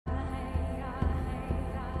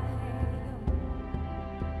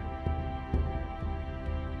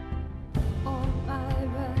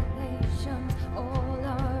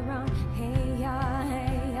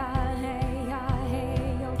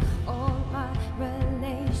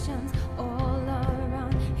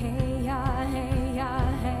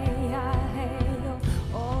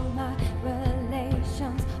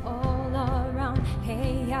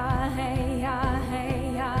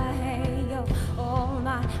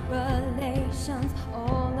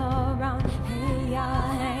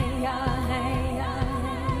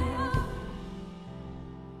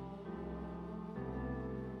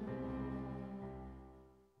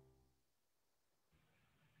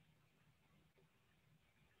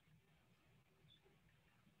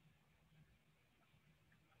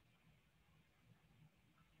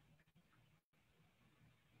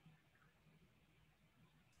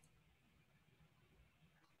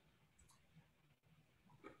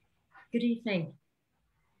Good evening.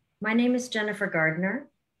 My name is Jennifer Gardner,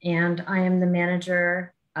 and I am the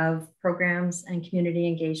manager of programs and community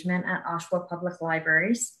engagement at Oshawa Public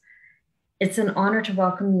Libraries. It's an honor to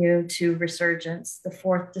welcome you to Resurgence, the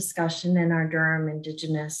fourth discussion in our Durham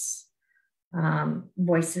Indigenous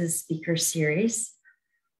Voices speaker series.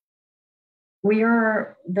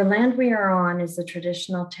 The land we are on is the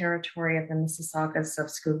traditional territory of the Mississaugas of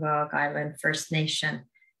Scugog Island First Nation,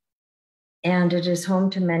 and it is home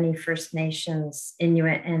to many First Nations,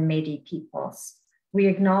 Inuit, and Métis peoples. We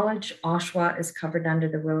acknowledge Oshawa is covered under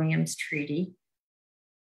the Williams Treaty,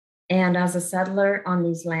 and as a settler on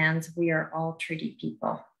these lands, we are all treaty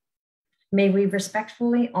people. May we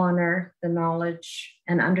respectfully honor the knowledge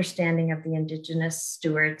and understanding of the Indigenous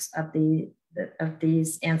stewards of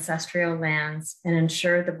these ancestral lands and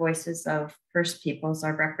ensure the voices of First Peoples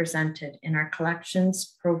are represented in our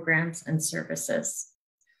collections, programs, and services.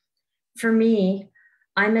 For me,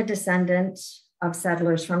 I'm a descendant of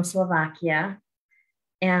settlers from Slovakia,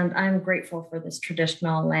 and I'm grateful for this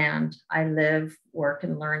traditional land I live, work,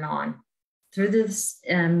 and learn on. Through this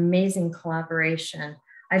amazing collaboration,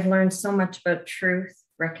 I've learned so much about truth,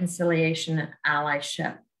 reconciliation, and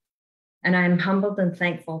allyship, and I'm humbled and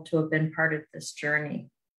thankful to have been part of this journey.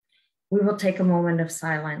 We will take a moment of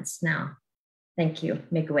silence now. Thank you.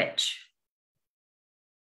 Miigwech.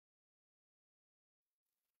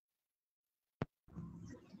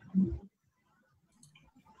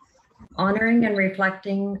 Honoring and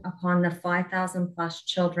reflecting upon the 5,000 plus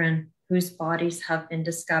children whose bodies have been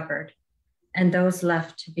discovered and those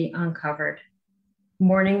left to be uncovered.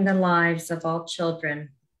 Mourning the lives of all children,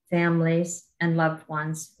 families, and loved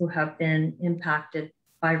ones who have been impacted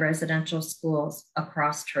by residential schools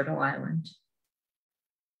across Turtle Island.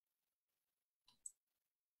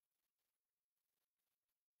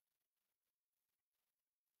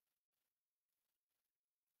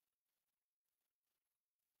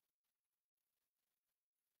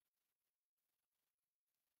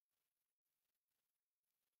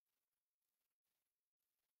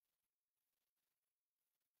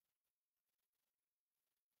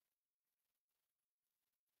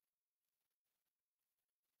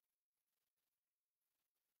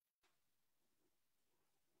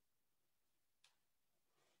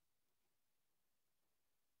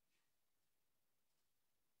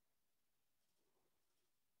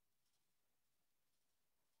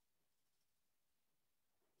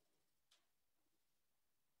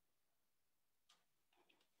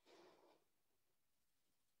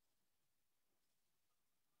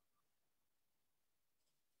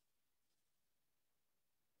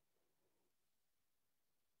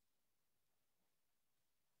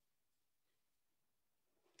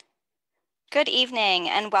 Good evening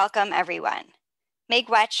and welcome everyone.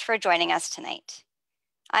 Miigwech for joining us tonight.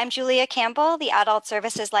 I'm Julia Campbell, the Adult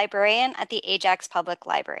Services Librarian at the Ajax Public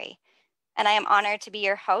Library, and I am honored to be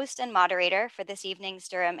your host and moderator for this evening's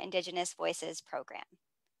Durham Indigenous Voices program.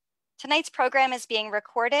 Tonight's program is being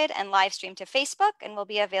recorded and live streamed to Facebook and will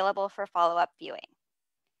be available for follow-up viewing.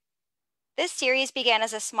 This series began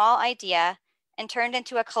as a small idea and turned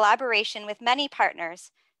into a collaboration with many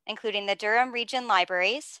partners, including the Durham Region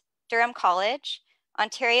Libraries, Durham College,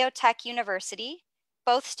 Ontario Tech University,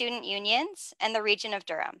 both student unions, and the Region of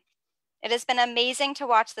Durham. It has been amazing to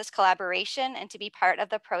watch this collaboration and to be part of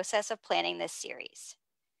the process of planning this series.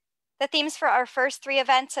 The themes for our first three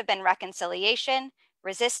events have been reconciliation,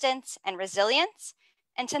 resistance, and resilience,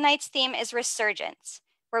 and tonight's theme is Resurgence,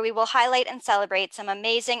 where we will highlight and celebrate some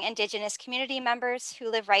amazing Indigenous community members who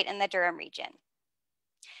live right in the Durham region.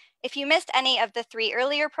 If you missed any of the three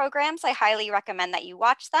earlier programs, I highly recommend that you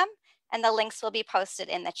watch them, and the links will be posted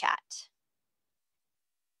in the chat.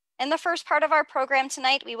 In the first part of our program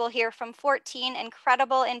tonight, we will hear from 14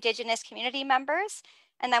 incredible Indigenous community members,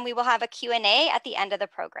 and then we will have a Q&A at the end of the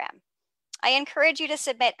program. I encourage you to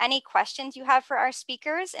submit any questions you have for our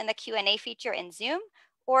speakers in the Q&A feature in Zoom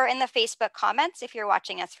or in the Facebook comments if you're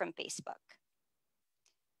watching us from Facebook.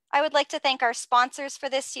 I would like to thank our sponsors for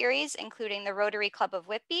this series, including the Rotary Club of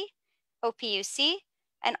Whitby, OPUC,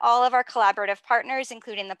 and all of our collaborative partners,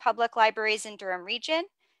 including the public libraries in Durham Region,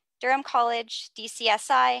 Durham College,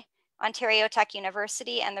 DCSI, Ontario Tech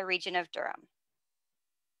University, and the Region of Durham.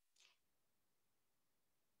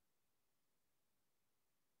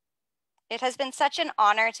 It has been such an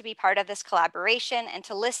honor to be part of this collaboration and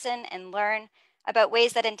to listen and learn about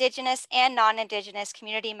ways that Indigenous and non-Indigenous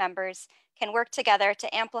community members can work together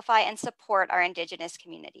to amplify and support our Indigenous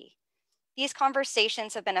community. These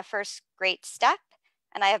conversations have been a first great step,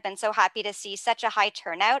 and I have been so happy to see such a high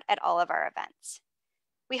turnout at all of our events.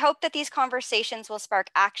 We hope that these conversations will spark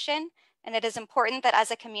action and it is important that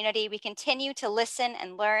as a community, we continue to listen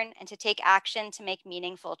and learn and to take action to make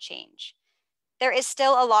meaningful change. There is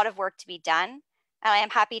still a lot of work to be done, and I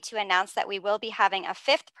am happy to announce that we will be having a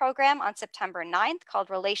 5th program on September 9th called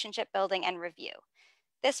Relationship Building and Review.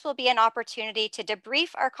 This will be an opportunity to debrief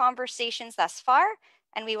our conversations thus far,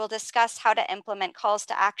 and we will discuss how to implement calls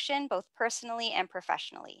to action, both personally and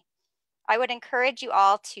professionally. I would encourage you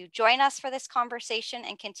all to join us for this conversation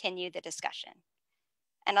and continue the discussion.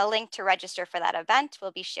 And a link to register for that event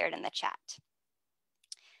will be shared in the chat.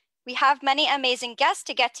 We have many amazing guests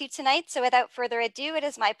to get to tonight, so without further ado, it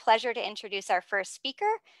is my pleasure to introduce our first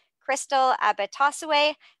speaker, Crystal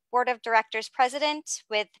Abatasaway, Board of Directors President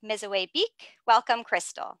with Mizaway Beak. Welcome,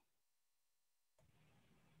 Crystal.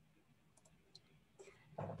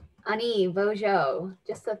 Ani, Bojo,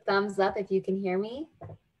 just a thumbs up if you can hear me.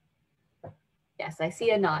 Yes, I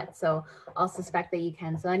see a nod, so I'll suspect that you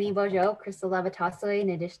can. So Ani Bojo, Crystal Abatasaway,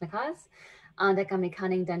 Nidishnakas, Anda kami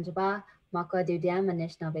kaning danjaba, Makwa Dudam,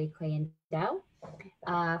 Anishinaabe Kwayan Dao.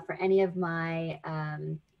 For any of my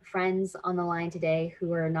friends on the line today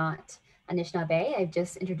who are not Anishinaabe, I've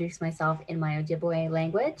just introduced myself in my Ojibwe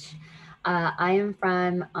language. I am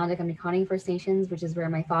from Andakamnikani First Nations, which is where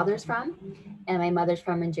my father's from, and my mother's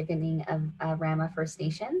from Injiganing of Rama First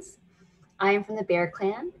Nations. I am from the Bear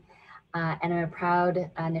Clan, and I'm a proud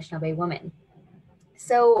Anishinaabe woman.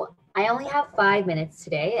 So I only have 5 minutes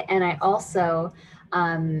today, and I also,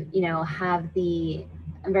 I'm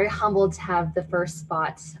very humbled to have the first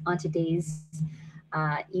spot on today's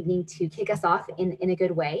evening to kick us off in a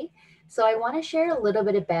good way. So I want to share a little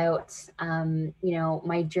bit about,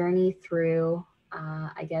 my journey through,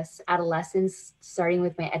 adolescence, starting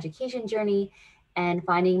with my education journey and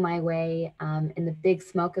finding my way in the big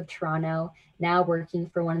smoke of Toronto, now working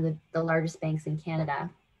for one of the largest banks in Canada.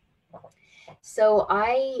 So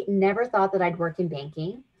I never thought that I'd work in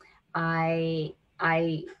banking. I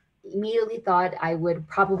immediately thought I would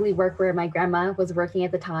probably work where my grandma was working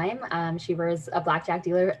at the time. She was a blackjack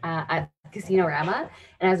dealer at Casino Rama.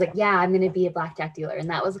 And I was like, yeah, I'm going to be a blackjack dealer. And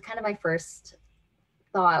that was kind of my first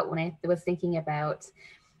thought when I was thinking about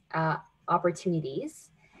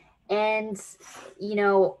opportunities. And,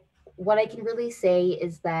 what I can really say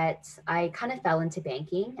is that I kind of fell into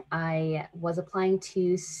banking. I was applying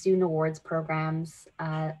to student awards programs.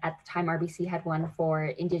 At the time, RBC had one for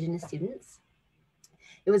Indigenous students.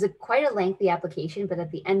 It was quite a lengthy application, but at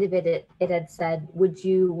the end of it, it had said, would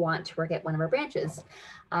you want to work at one of our branches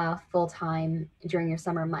full-time during your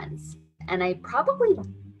summer months? And I probably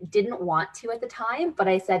didn't want to at the time, but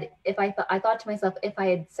I said, I thought to myself, if I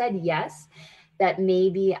had said yes, that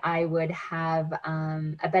maybe I would have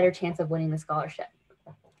a better chance of winning the scholarship.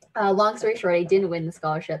 Long story short, I didn't win the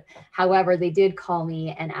scholarship. However, they did call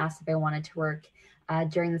me and ask if I wanted to work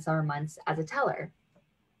during the summer months as a teller.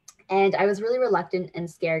 And I was really reluctant and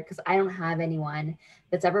scared because I don't have anyone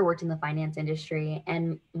that's ever worked in the finance industry.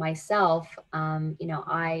 And myself,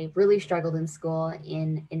 I really struggled in school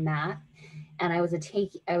in math. And I was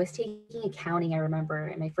taking accounting, I remember,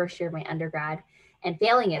 in my first year of my undergrad, and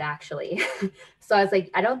failing it actually. So I was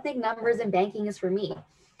like, I don't think numbers and banking is for me.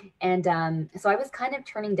 And so I was kind of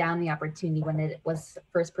turning down the opportunity when it was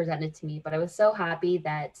first presented to me, but I was so happy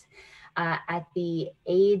that at the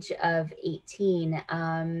age of 18,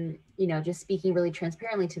 just speaking really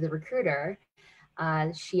transparently to the recruiter,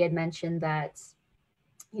 she had mentioned that,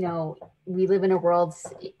 we live in a world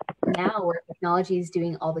now where technology is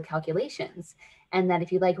doing all the calculations, and that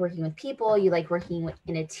if you like working with people, you like working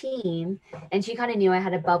in a team. And she kind of knew I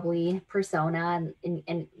had a bubbly persona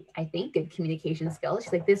and I think good communication skills.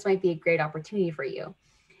 She's like, this might be a great opportunity for you.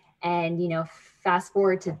 And, fast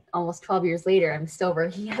forward to almost 12 years later, I'm still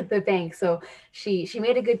working at the bank. So she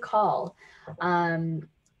made a good call.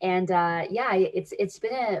 It's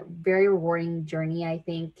been a very rewarding journey. I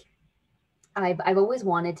think I've always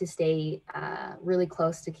wanted to stay really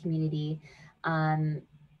close to community.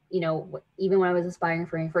 Even when I was aspiring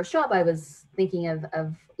for my first job, I was thinking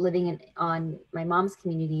of living on my mom's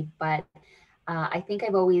community, but I think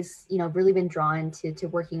I've always, really been drawn to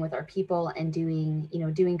working with our people and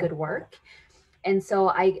doing good work. And so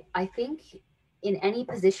I think in any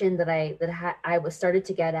position that I was started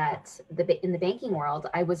to get at in the banking world,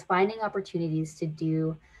 I was finding opportunities to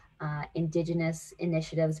do Indigenous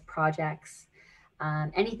initiatives, projects,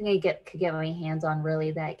 anything I could get my hands on,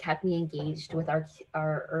 really, that kept me engaged with our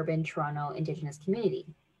urban Toronto Indigenous community.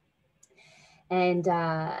 And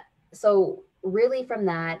so really from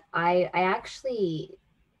that, I actually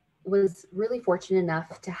was really fortunate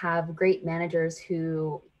enough to have great managers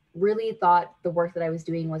who really thought the work that I was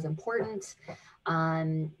doing was important,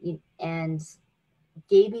 and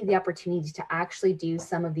gave me the opportunity to actually do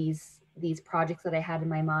some of these these projects that I had in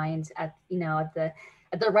my mind at, you know, at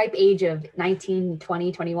the ripe age of 19,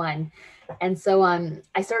 20, 21. And so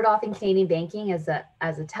I started off in Canadian banking as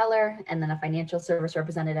a teller, and then a financial service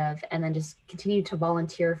representative, and then just continued to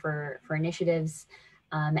volunteer for initiatives.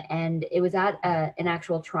 And it was at an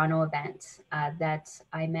actual Toronto event that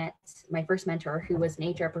I met my first mentor, who was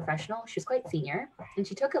an HR professional. She was quite senior, and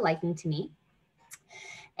she took a liking to me.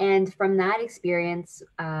 And from that experience,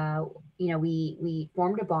 you know, we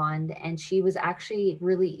formed a bond, and she was actually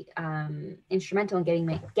really instrumental in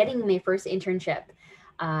getting my first internship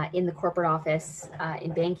in the corporate office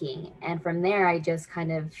in banking. And from there, I just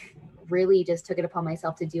kind of really just took it upon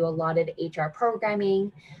myself to do a lot of HR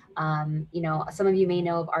programming. You know, some of you may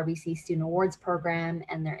know of RBC Student Awards program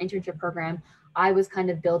and their internship program. I was kind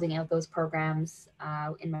of building out those programs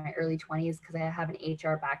in my early 20s because I have an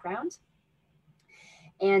HR background.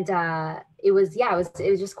 And it was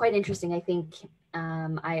just quite interesting. I think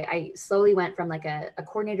I slowly went from like a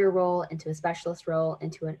coordinator role into a specialist role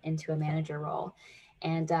into a manager role.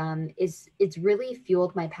 And it's really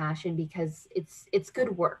fueled my passion because it's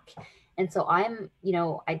good work. And so I'm, you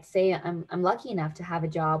know, I'd say I'm lucky enough to have a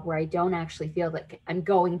job where I don't actually feel like I'm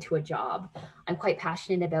going to a job. I'm quite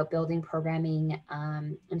passionate about building programming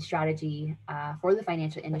and strategy for the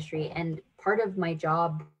financial industry. And part of my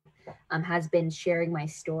job has been sharing my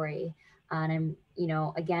story. And I'm, you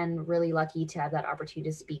know, again, really lucky to have that opportunity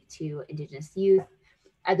to speak to Indigenous youth,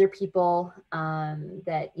 other people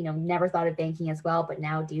that, you know, never thought of banking as well, but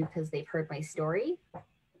now do because they've heard my story.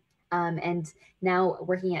 And now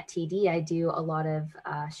working at TD, I do a lot of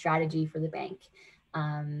strategy for the bank.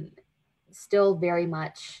 Still very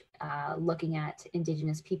much looking at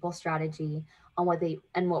Indigenous people strategy on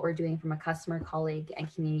what we're doing from a customer, colleague,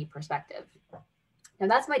 and community perspective. Now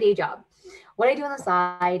that's my day job. What I do on the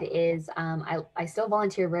side is I still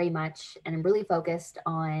volunteer very much, and I'm really focused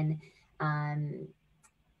on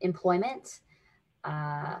employment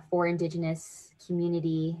for Indigenous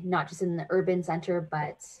community, not just in the urban center,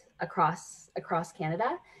 but across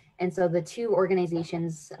Canada. And so the two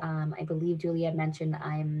organizations, I believe Julie had mentioned,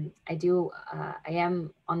 I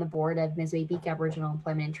am on the board of Misway Beak Aboriginal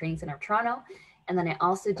Employment and Training Center of Toronto. And then I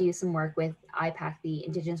also do some work with IPAC, the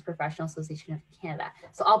Indigenous Professional Association of Canada.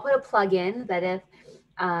 So I'll put a plug in that if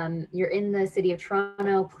you're in the city of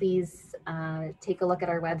Toronto, please take a look at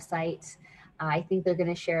our website. I think they're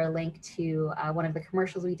going to share a link to one of the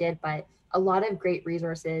commercials we did, but a lot of great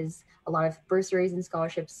resources, a lot of bursaries and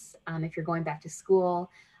scholarships if you're going back to school.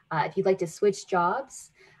 If you'd like to switch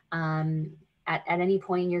jobs at any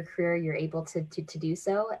point in your career, you're able to do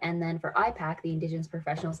so. And then for IPAC, the Indigenous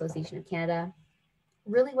Professional Association of Canada,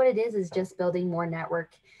 really what it is just building more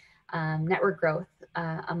network growth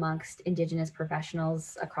amongst Indigenous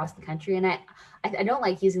professionals across the country. And I don't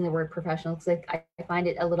like using the word professional because I find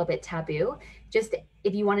it a little bit taboo. Just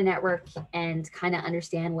if you want to network and kind of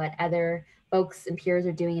understand what other folks and peers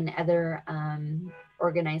are doing in other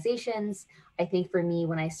organizations. I think for me,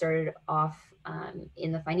 when I started off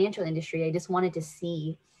in the financial industry, I just wanted to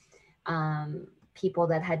see people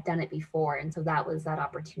that had done it before. And so that was that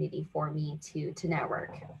opportunity for me to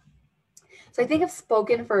network. So I think I've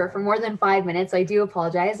spoken for more than 5 minutes. I do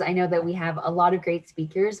apologize. I know that we have a lot of great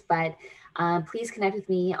speakers, but please connect with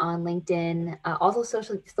me on LinkedIn. Also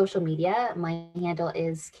social media. My handle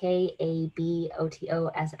is KABOTOSS.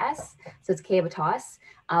 So it's Kabotos.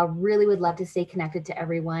 Really would love to stay connected to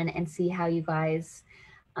everyone and see how you guys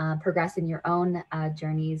progress in your own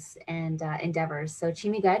journeys and endeavors. So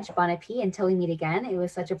Chimi Gudge, Bon Appetit, until we meet again. It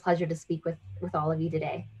was such a pleasure to speak with all of you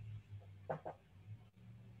today.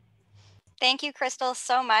 Thank you, Crystal,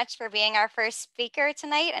 so much for being our first speaker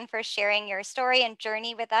tonight and for sharing your story and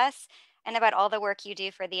journey with us and about all the work you do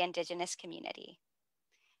for the Indigenous community.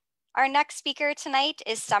 Our next speaker tonight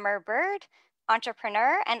is Summer Bird,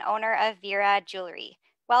 entrepreneur and owner of Vera Jewelry.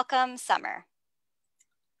 Welcome, Summer.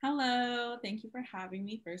 Hello, thank you for having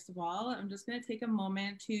me. First of all, I'm just going to take a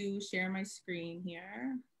moment to share my screen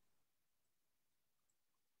here.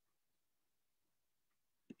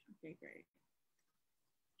 Okay, great.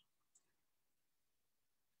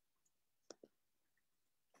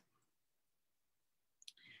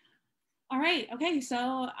 All right, okay,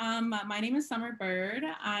 so my name is Summer Bird.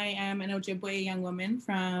 I am an Ojibwe young woman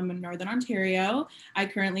from Northern Ontario. I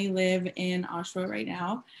currently live in Oshawa right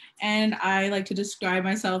now, and I like to describe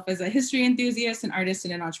myself as a history enthusiast, an artist,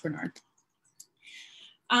 and an entrepreneur.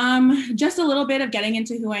 Just a little bit of getting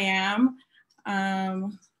into who I am. Sorry,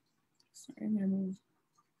 I'm gonna move.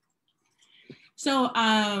 So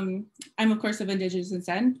I'm of course of Indigenous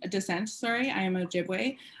descent, sorry. I am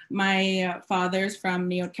Ojibwe. My father's from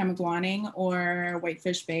Neot-Kemagwaning or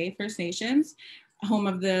Whitefish Bay First Nations. home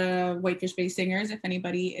of the Whitefish Bay Singers, if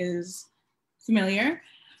anybody is familiar.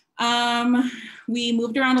 We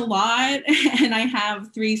moved around a lot, and I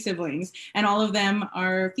have 3 siblings, and all of them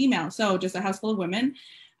are female. So just a house full of women.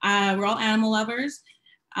 We're all animal lovers.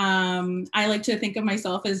 I like to think of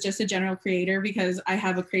myself as just a general creator because I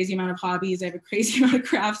have a crazy amount of hobbies. I have a crazy amount of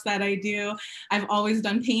crafts that I do. I've always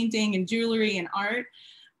done painting and jewelry and art.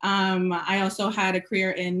 I also had a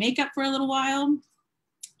career in makeup for a little while.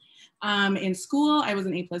 In school, I was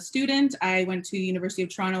an A+ student. I went to University of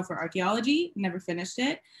Toronto for archaeology, never finished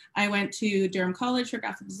it. I went to Durham College for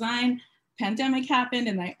graphic design. Pandemic happened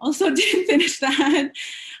and I also didn't finish that.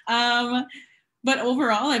 But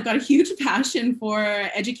overall, I've got a huge passion for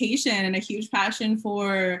education and a huge passion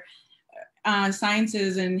for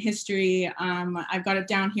sciences and history. I've got it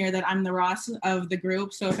down here that I'm the Ross of the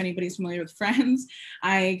group. So if anybody's familiar with Friends,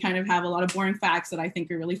 I kind of have a lot of boring facts that I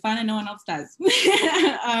think are really fun and no one else does.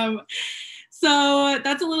 So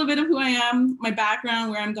that's a little bit of who I am, my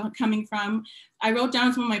background, where I'm coming from. I wrote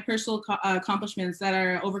down some of my personal accomplishments that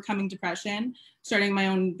are overcoming depression, starting my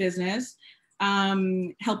own business,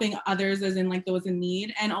 helping others as in like those in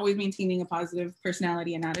need, and always maintaining a positive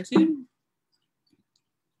personality and attitude.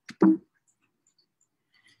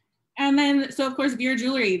 And then, so of course, Veer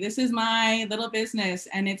Jewelry. This is my little business,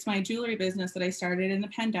 and it's my jewelry business that I started in the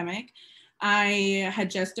pandemic. I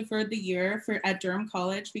had just deferred the year at Durham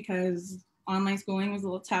College because online schooling was a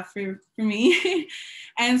little tough for me.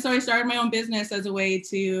 And so I started my own business as a way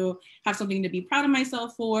to have something to be proud of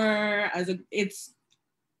myself for.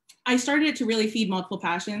 I started it to really feed multiple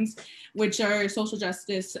passions, which are social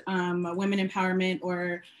justice, women empowerment,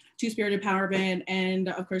 or two-spirit empowerment, and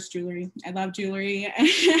of course, jewelry. I love jewelry.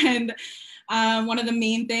 And one of the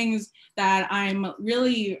main things that I'm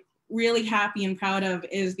really, really happy and proud of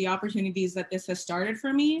is the opportunities that this has started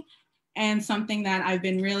for me. And something that I've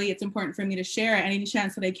been it's important for me to share at any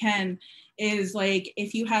chance that I can is like,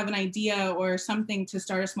 if you have an idea or something to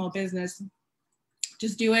start a small business,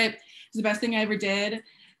 just do it. It's the best thing I ever did.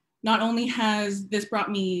 Not only has this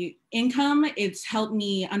brought me income, it's helped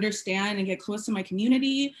me understand and get close to my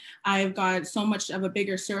community. I've got so much of a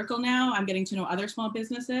bigger circle now. I'm getting to know other small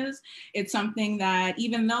businesses. It's something that,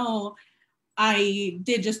 even though I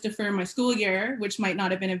did just defer my school year, which might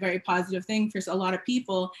not have been a very positive thing for a lot of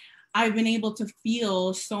people, I've been able to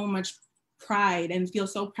feel so much pride and feel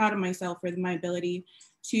so proud of myself for my ability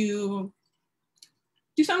to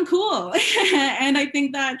do something cool. And I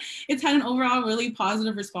think that it's had an overall really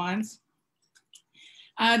positive response.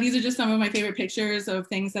 These are just some of my favorite pictures of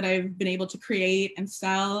things that I've been able to create and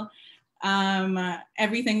sell.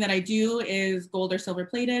 Everything that I do is gold or silver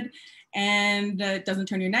plated, and it doesn't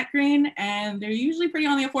turn your neck green, and they're usually pretty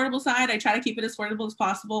on the affordable side. I try to keep it as affordable as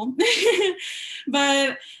possible.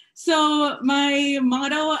 But so my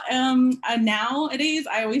motto nowadays,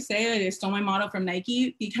 I always say I stole my motto from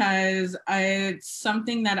Nike because it's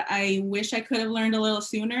something that I wish I could have learned a little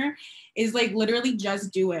sooner, is like literally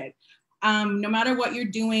just do it. No matter what you're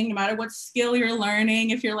doing, no matter what skill you're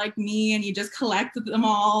learning, if you're like me and you just collect them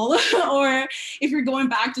all, or if you're going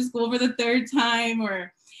back to school for the 3rd time,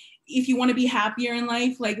 or if you want to be happier in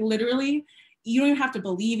life, like literally, you don't even have to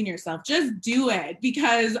believe in yourself. Just do it,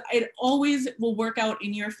 because it always will work out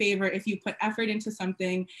in your favor if you put effort into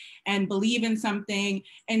something and believe in something,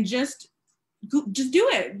 and just do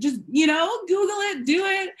it. Just, Google it, do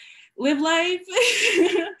it, live life.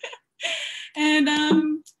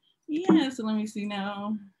 And yeah, so let me see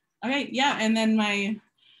now. Okay, yeah, and then my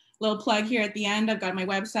little plug here at the end, I've got my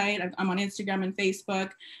website. I'm on Instagram and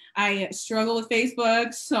Facebook. I struggle with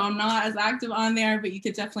Facebook, so I'm not as active on there, but you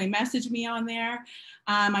could definitely message me on there.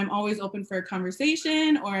 I'm always open for a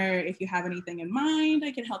conversation, or if you have anything in mind,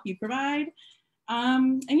 I can help you provide.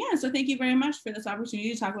 And yeah, so thank you very much for this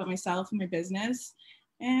opportunity to talk about myself and my business.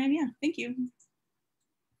 And yeah, thank you.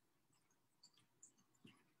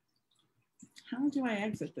 How do I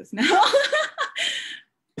exit this now?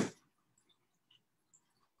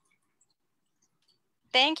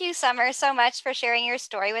 Thank you, Summer, so much for sharing your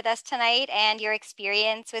story with us tonight and your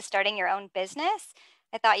experience with starting your own business.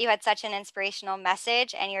 I thought you had such an inspirational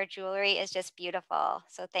message, and your jewelry is just beautiful.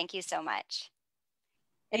 So thank you so much.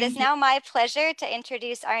 It is now my pleasure to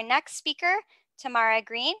introduce our next speaker, Tamara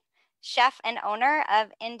Green, chef and owner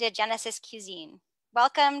of Indigenous Cuisine.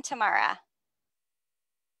 Welcome, Tamara.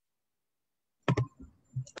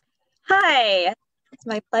 Hi, it's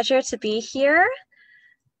my pleasure to be here.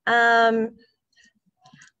 A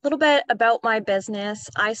little bit about my business.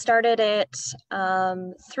 I started it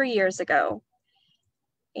 3 years ago.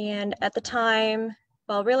 And at the time,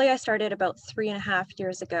 well, really I started about 3.5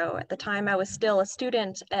 years ago. At the time I was still a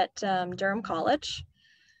student at Durham College.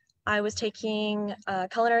 I was taking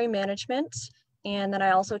culinary management, and then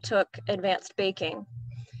I also took advanced baking.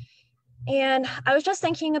 And I was just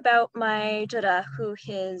thinking about my dada, who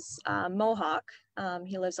is Mohawk.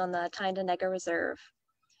 He lives on the Tyndall Reserve.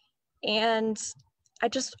 And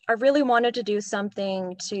I really wanted to do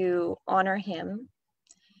something to honor him.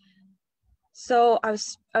 So I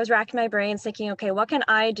was racking my brains thinking, okay, what can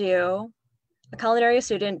I do, a culinary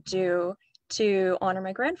student, do to honor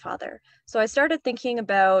my grandfather? So I started thinking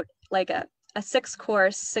about like a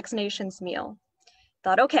 6-course, 6 Nations meal.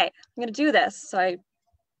 Thought, okay, I'm gonna do this. So I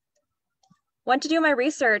went to do my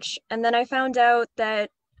research, and then I found out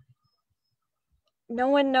that no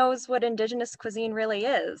one knows what Indigenous cuisine really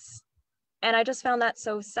is. And I just found that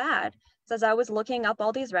so sad. So as I was looking up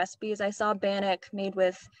all these recipes, I saw bannock made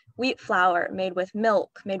with wheat flour, made with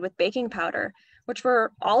milk, made with baking powder, which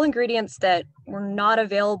were all ingredients that were not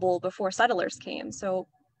available before settlers came. So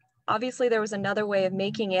obviously there was another way of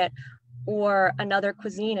making it, or another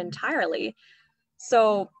cuisine entirely.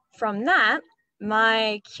 So from that,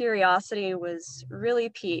 my curiosity was really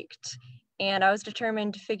piqued, and I was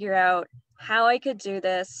determined to figure out how I could do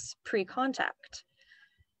this pre-contact,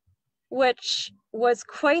 which was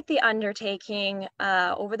quite the undertaking.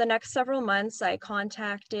 Over the next several months, I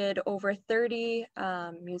contacted over 30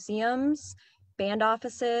 museums, band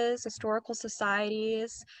offices, historical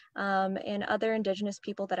societies, and other Indigenous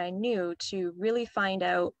people that I knew to really find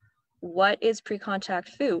out what is pre-contact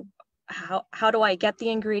food. How do I get the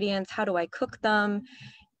ingredients? How do I cook them?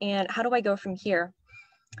 And how do I go from here?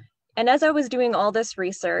 And as I was doing all this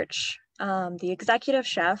research, the executive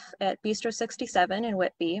chef at Bistro 67 in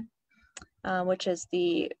Whitby, which is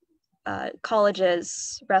the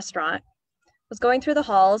college's restaurant, was going through the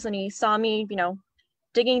halls, and he saw me,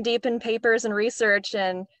 digging deep in papers and research,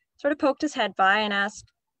 and sort of poked his head by and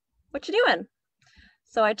asked, "What you doing?"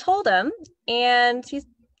 So I told him, and he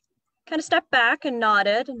kind of stepped back and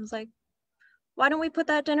nodded and was like, "Why don't we put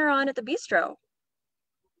that dinner on at the bistro?"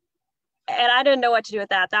 And I didn't know what to do with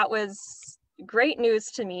that. That was great news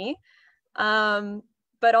to me,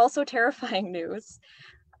 but also terrifying news,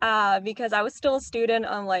 because I was still a student.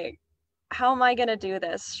 I'm like, how am I going to do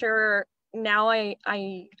this? Sure, now I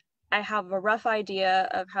have a rough idea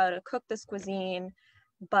of how to cook this cuisine,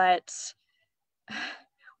 but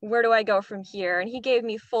where do I go from here? And he gave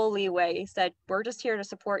me full leeway. He said, "We're just here to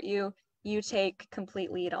support you. You take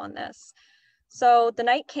complete lead on this." So the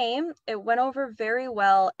night came, it went over very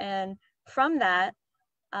well. And from that,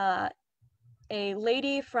 a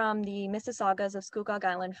lady from the Mississaugas of Scugog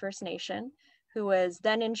Island First Nation, who was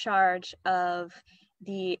then in charge of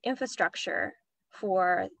the infrastructure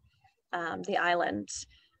for the island,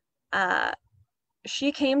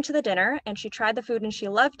 she came to the dinner and she tried the food and she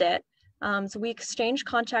loved it. So we exchanged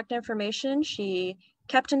contact information. She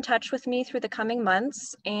kept in touch with me through the coming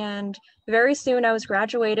months, and very soon I was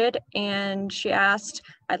graduated, and she asked,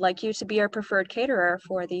 "I'd like you to be our preferred caterer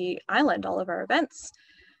for the island, all of our events."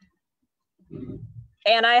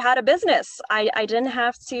 And I had a business. I didn't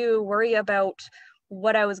have to worry about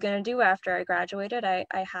what I was going to do after I graduated. I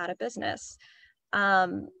had a business.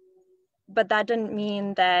 But that didn't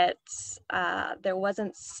mean that there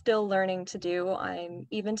wasn't still learning to do. I'm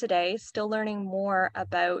even today still learning more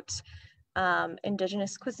about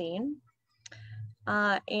Indigenous cuisine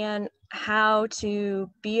and how to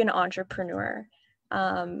be an entrepreneur.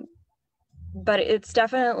 But it's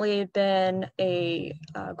definitely been a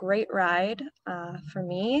great ride for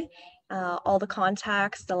me. All the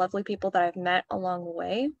contacts, the lovely people that I've met along the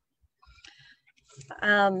way.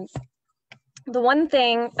 The one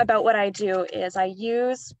thing about what I do is I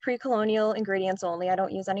use pre-colonial ingredients only. I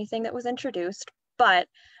don't use anything that was introduced, but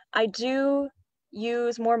I do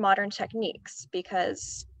use more modern techniques,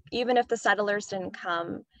 because even if the settlers didn't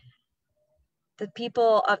come, the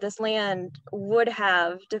people of this land would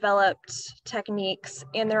have developed techniques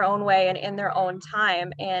in their own way and in their own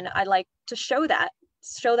time. And I like to show that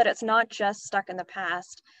it's not just stuck in the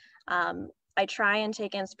past. I try and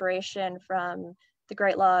take inspiration from the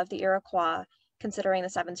Great Law of the Iroquois, considering the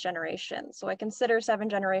 7th generation. So I consider 7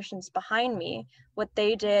 generations behind me, what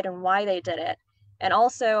they did and why they did it, and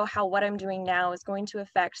also how what I'm doing now is going to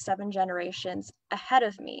affect 7 generations ahead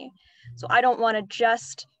of me. So I don't want to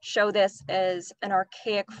just show this as an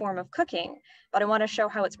archaic form of cooking, but I want to show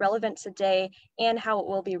how it's relevant today and how it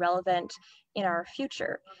will be relevant in our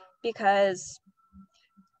future, because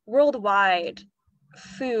worldwide,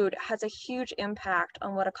 food has a huge impact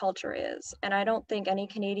on what a culture is. And I don't think any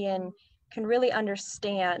Canadian can really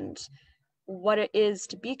understand what it is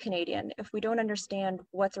to be Canadian if we don't understand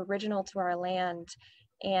what's original to our land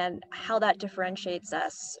and how that differentiates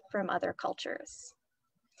us from other cultures.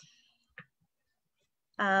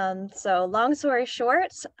 So long story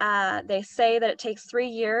short, they say that it takes 3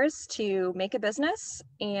 years to make a business,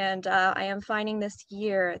 and I am finding this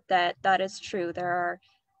year that that is true. There are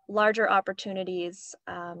larger opportunities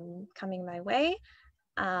coming my way.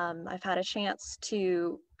 I've had a chance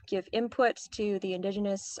to give input to the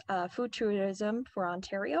Indigenous food tourism for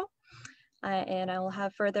Ontario, and I will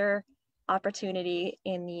have further opportunity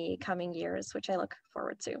in the coming years, which I look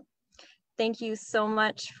forward to. Thank you so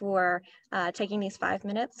much for taking these 5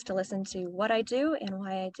 minutes to listen to what I do and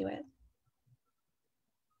why I do it.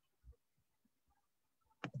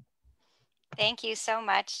 Thank you so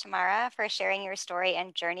much, Tamara, for sharing your story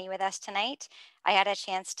and journey with us tonight. I had a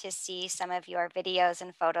chance to see some of your videos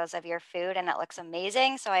and photos of your food, and it looks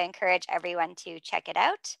amazing, so I encourage everyone to check it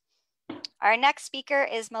out. Our next speaker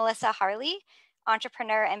is Melissa Harley,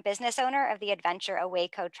 entrepreneur and business owner of the Adventure Away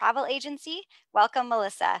Co travel agency. Welcome,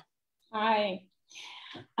 Melissa. Hi,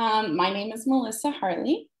 my name is Melissa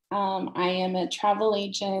Harley. I am a travel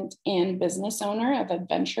agent and business owner of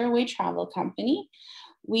Adventure Away Travel Company.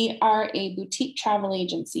 We are a boutique travel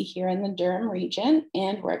agency here in the Durham region,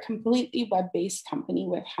 and we're a completely web-based company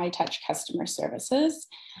with high-touch customer services.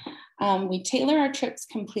 We tailor our trips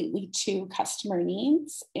completely to customer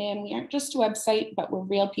needs, and we aren't just a website, but we're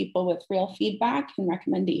real people with real feedback and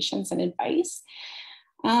recommendations and advice.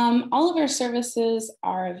 All of our services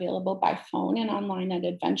are available by phone and online at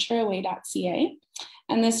adventureaway.ca.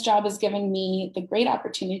 And this job has given me the great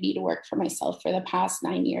opportunity to work for myself for the past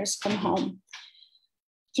 9 years from home.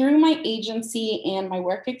 Through my agency and my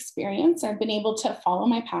work experience, I've been able to follow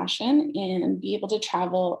my passion and be able to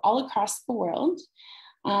travel all across the world.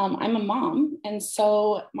 I'm a mom, and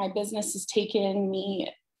so my business has taken me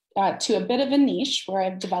to a bit of a niche where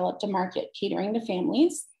I've developed a market catering to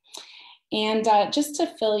families. And just to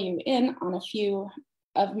fill you in on a few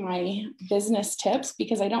of my business tips,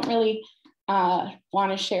 because I don't really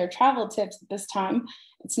want to share travel tips at this time.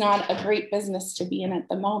 It's not a great business to be in at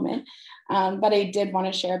the moment, but I did want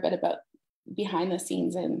to share a bit about behind the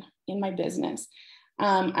scenes in my business.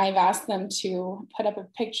 I've asked them to put up a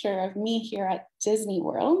picture of me here at Disney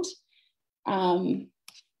World,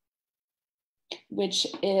 which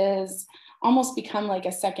is almost become like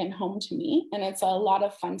a second home to me. And it's a lot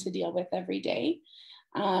of fun to deal with every day.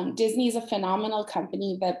 Disney is a phenomenal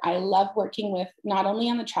company that I love working with, not only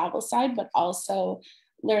on the travel side, but also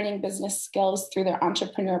learning business skills through their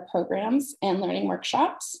entrepreneur programs and learning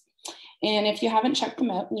workshops. And if you haven't checked them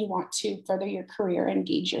out and you want to further your career,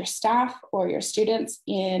 engage your staff or your students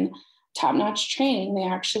in top-notch training, they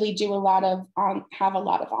actually do have a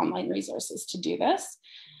lot of online resources to do this.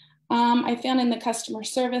 I found in the customer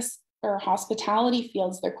service or hospitality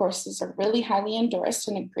fields, their courses are really highly endorsed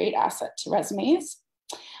and a great asset to resumes.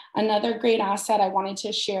 Another great asset I wanted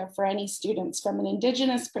to share for any students from an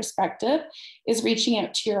Indigenous perspective is reaching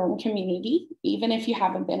out to your own community, even if you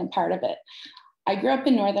haven't been a part of it. I grew up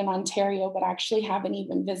in Northern Ontario, but actually haven't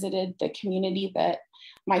even visited the community that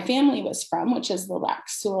my family was from, which is the Lac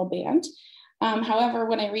Seul Band. However,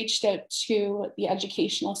 when I reached out to the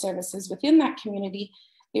educational services within that community,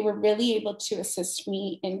 they were really able to assist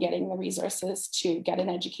me in getting the resources to get an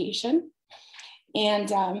education. And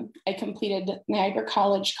I completed Niagara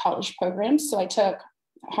College programs. So I took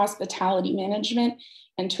hospitality management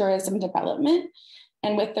and tourism development.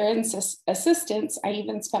 And with their assistance, I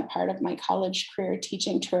even spent part of my college career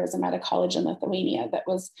teaching tourism at a college in Lithuania. That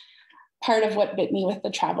was part of what bit me with the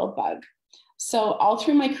travel bug. So all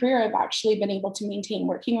through my career, I've actually been able to maintain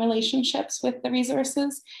working relationships with the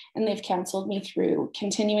resources, and they've counseled me through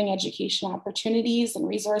continuing education opportunities and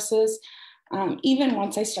resources, even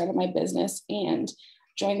once I started my business and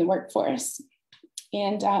joined the workforce.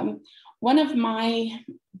 And one of my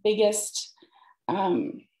biggest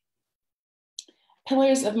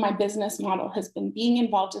pillars of my business model has been being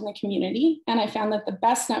involved in the community. And I found that the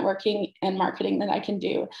best networking and marketing that I can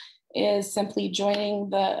do is simply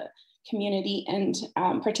joining the community and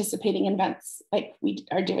participating in events like we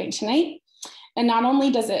are doing tonight. And not only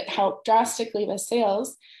does it help drastically with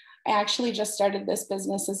sales, I actually just started this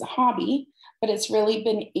business as a hobby, but it's really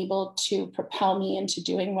been able to propel me into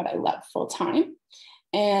doing what I love full time.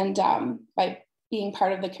 And by being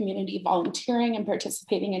part of the community, volunteering and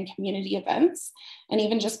participating in community events, and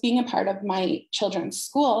even just being a part of my children's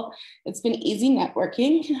school, it's been easy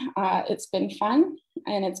networking. It's been fun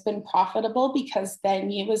and it's been profitable because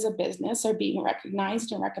then you as a business are being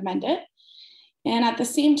recognized and recommended. And at the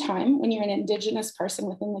same time, when you're an Indigenous person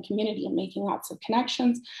within the community and making lots of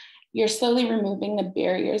connections, you're slowly removing the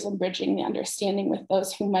barriers and bridging the understanding with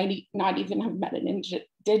those who might not even have met an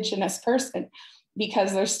Indigenous person,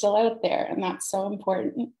 because they're still out there, and that's so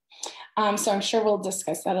important. So I'm sure we'll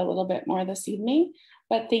discuss that a little bit more this evening.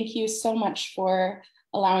 But thank you so much for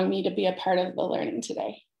allowing me to be a part of the learning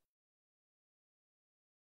today.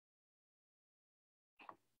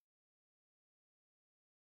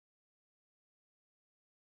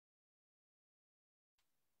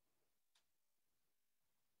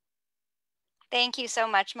 Thank you so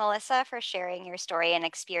much, Melissa, for sharing your story and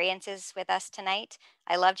experiences with us tonight.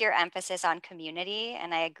 I loved your emphasis on community,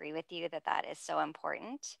 and I agree with you that that is so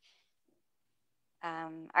important.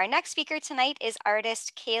 Our next speaker tonight is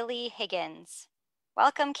artist Kaylee Higgins.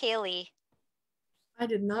 Welcome, Kaylee. I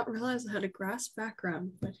did not realize I had a grass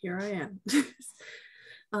background, but here I am.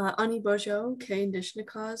 Ani Bojo, K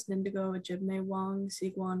Indishnikaz, Nindigo, Ojibme Wong,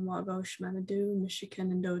 Sigwan, Wago, Shmanadu,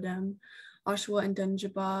 Michigan and Dodem, Oshawa and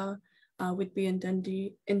Dunjaba, Whitby and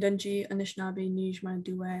Dundee, Indunji, Anishinaabe, Nijma,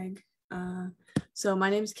 Duwag. So my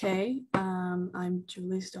name's Kay. I'm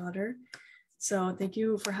Julie's daughter. So thank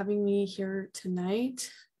you for having me here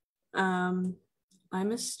tonight. I'm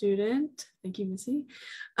a student. Thank you, Missy.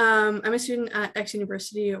 I'm a student at X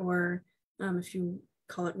University, or if you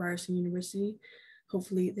call it Ryerson University.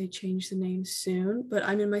 Hopefully they change the name soon, but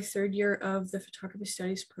I'm in my third year of the photography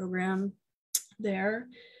studies program there.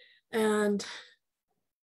 And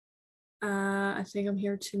I think I'm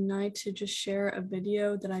here tonight to just share a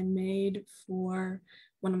video that I made for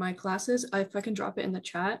one of my classes. If I can drop it in the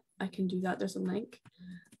chat, I can do that. There's a link.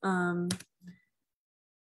 And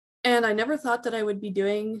I never thought that I would be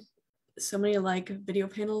doing so many like video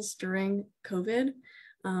panels during COVID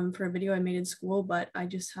for a video I made in school, but I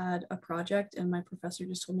just had a project and my professor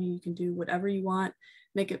just told me you can do whatever you want,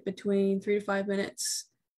 make it between 3 to 5 minutes,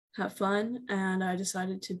 have fun. And I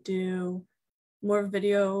decided to do more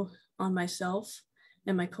video on myself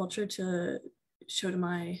and my culture to show to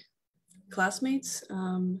my classmates.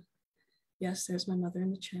 Yes, there's my mother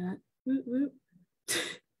in the chat. Woot, woot.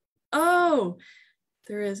 Oh,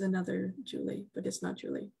 there is another Julie, but it's not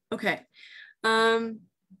Julie. Okay.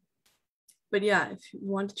 But yeah, if you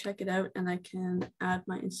want to check it out, and I can add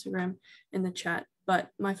my Instagram in the chat. But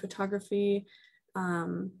my photography, I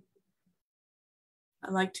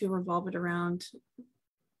like to revolve it around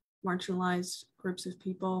marginalized groups of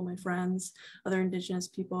people, my friends, other Indigenous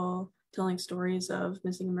people, telling stories of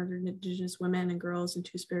missing and murdered Indigenous women and girls and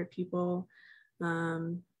Two-Spirit people.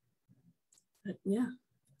 But yeah,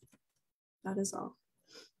 that is all.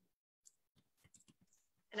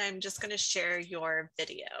 And I'm just going to share your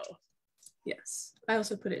video. Yes, I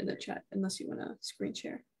also put it in the chat unless you want to screen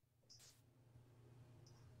share.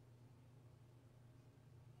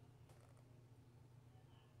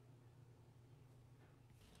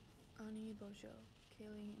 Ani Bojo,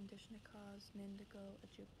 Kaylee Indishnikaz, Nindigo,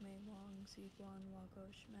 Ojibme Wong, Ziguan,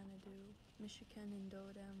 Wagosh, Manadu, Michigan and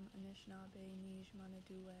Dodem, Anishinaabe, Nijma,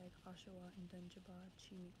 Duwag, Oshawa, and Dunjaba,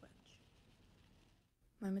 Chimiigwech.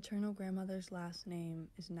 My maternal grandmother's last name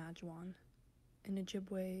is Najwan. In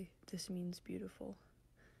Ojibwe, this means beautiful.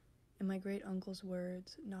 In my great uncle's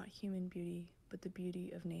words, not human beauty, but the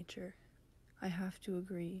beauty of nature. I have to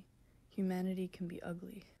agree, humanity can be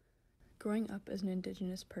ugly. Growing up as an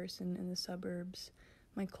Indigenous person in the suburbs,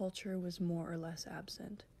 my culture was more or less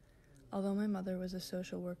absent. Although my mother was a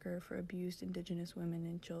social worker for abused Indigenous women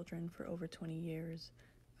and children for over 20 years,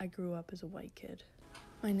 I grew up as a white kid.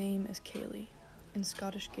 My name is Kaylee. In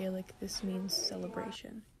Scottish Gaelic, this means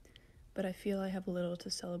celebration. But I feel I have little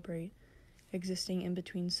to celebrate, existing in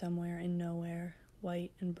between somewhere and nowhere,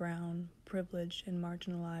 white and brown, privileged and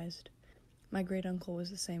marginalized. My great-uncle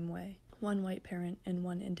was the same way, one white parent and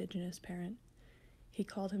one Indigenous parent. He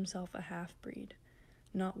called himself a half-breed,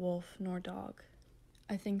 not wolf nor dog.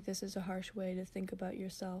 I think this is a harsh way to think about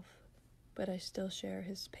yourself, but I still share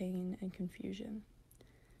his pain and confusion.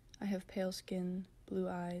 I have pale skin, blue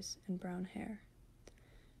eyes, and brown hair.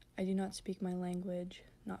 I do not speak my language,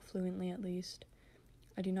 not fluently at least.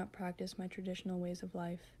 I do not practice my traditional ways of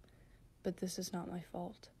life, but this is not my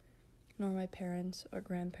fault, nor my parents or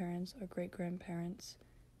grandparents or great-grandparents.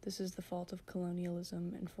 This is the fault of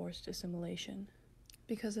colonialism and forced assimilation.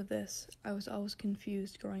 Because of this, I was always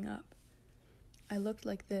confused growing up. I looked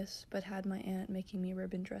like this, but had my aunt making me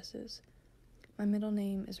ribbon dresses. My middle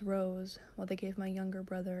name is Rose, while they gave my younger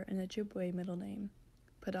brother an Ojibwe middle name,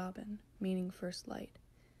 Padaban, meaning first light.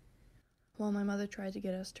 While my mother tried to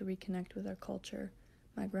get us to reconnect with our culture,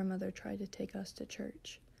 my grandmother tried to take us to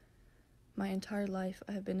church. My entire life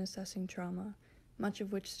I have been assessing trauma, much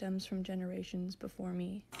of which stems from generations before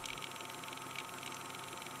me.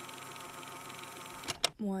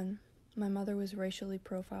 1. My mother was racially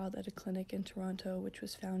profiled at a clinic in Toronto which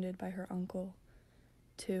was founded by her uncle.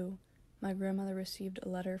 2. My grandmother received a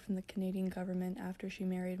letter from the Canadian government after she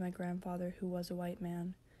married my grandfather, who was a white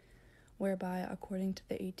man. whereby, according to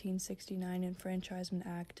the 1869 Enfranchisement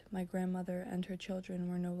Act, my grandmother and her children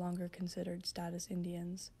were no longer considered status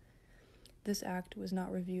Indians. This act was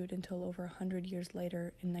not reviewed until over 100 years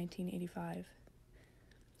later in 1985.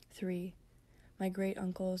 3. My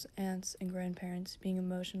great-uncles, aunts, and grandparents being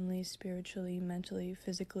emotionally, spiritually, mentally,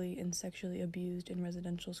 physically, and sexually abused in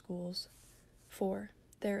residential schools. 4.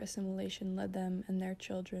 Their assimilation led them and their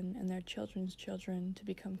children's children to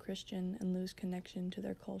become Christian and lose connection to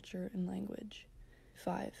their culture and language.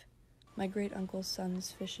 5. My great-uncle's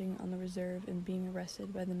sons fishing on the reserve and being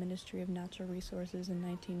arrested by the Ministry of Natural Resources in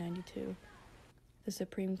 1992. The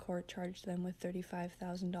Supreme Court charged them with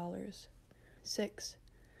 $35,000. 6.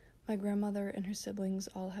 My grandmother and her siblings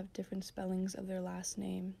all have different spellings of their last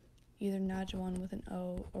name, either Najwan with an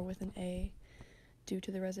O or with an A, due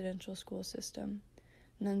to the residential school system.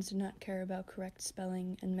 Nuns did not care about correct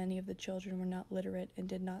spelling, and many of the children were not literate and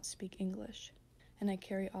did not speak English. And I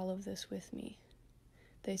carry all of this with me.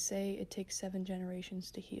 They say it takes 7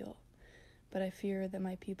 generations to heal, but I fear that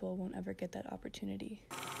my people won't ever get that opportunity.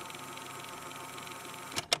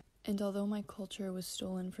 And although my culture was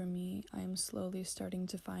stolen from me, I am slowly starting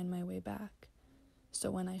to find my way back.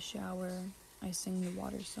 So when I shower, I sing the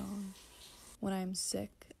water song. When I am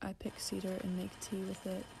sick, I pick cedar and make tea with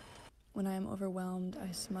it. When I am overwhelmed,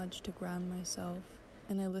 I smudge to ground myself,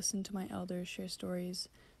 and I listen to my elders share stories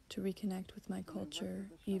to reconnect with my culture,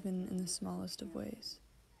 even in the smallest of ways.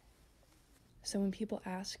 So when people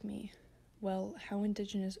ask me, well, how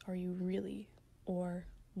Indigenous are you really? Or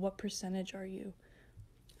what percentage are you?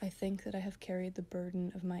 I think that I have carried the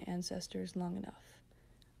burden of my ancestors long enough.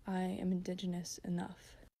 I am Indigenous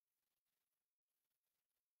enough.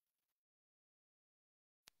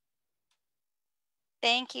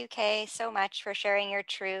 Thank you, Kay, so much for sharing your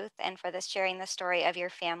truth and for sharing the story of your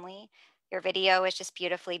family. Your video is just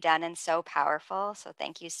beautifully done and so powerful, so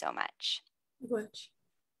thank you so much. Which?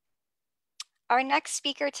 Our next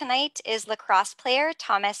speaker tonight is lacrosse player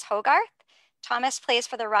Thomas Hogarth. Thomas plays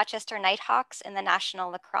for the Rochester Nighthawks in the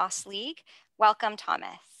National Lacrosse League. Welcome,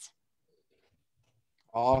 Thomas.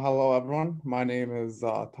 Hello, everyone. My name is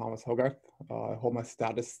Thomas Hogarth. I hold my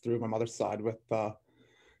status through my mother's side with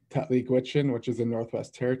Tetley-Gwitchin, which is in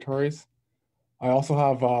Northwest Territories. I also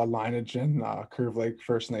have lineage in Curve Lake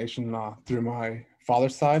First Nation through my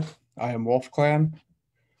father's side. I am Wolf Clan.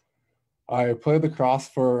 I played lacrosse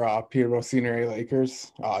for Peterborough Senior A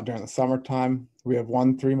Lakers during the summertime. We have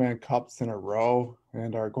won 3-man cups in a row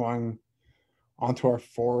and are going on to our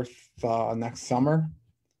 4th next summer.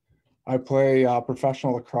 I play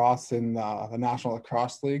professional lacrosse in the National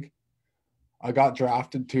Lacrosse League. I got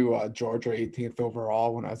drafted to Georgia 18th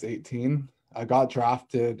overall when I was 18. I got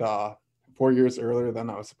drafted 4 years earlier than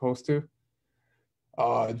I was supposed to.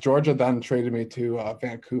 Georgia then traded me to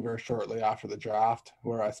Vancouver shortly after the draft,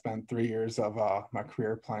 where I spent 3 years of my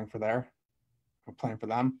career playing for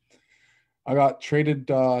them. I got traded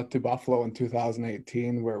to Buffalo in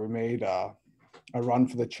 2018, where we made a run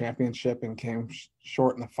for the championship and came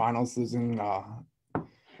short in the finals, losing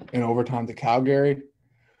in overtime to Calgary.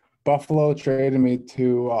 Buffalo traded me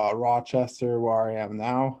to Rochester, where I am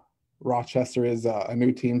now. Rochester is a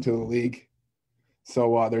new team to the league,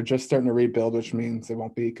 so they're just starting to rebuild, which means they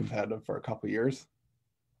won't be competitive for a couple of years.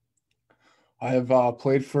 I have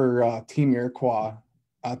played for Team Iroquois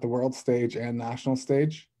at the world stage and national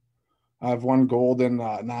stage. I've won gold in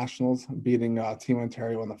nationals, beating Team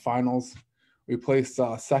Ontario in the finals. We placed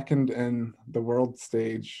second in the world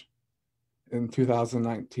stage in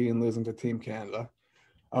 2019, losing to Team Canada.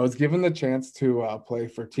 I was given the chance to play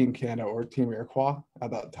for Team Canada or Team Iroquois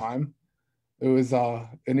at that time. It was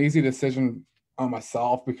an easy decision on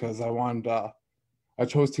myself because I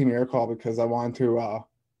chose Team Iroquois because I wanted to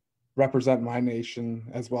represent my nation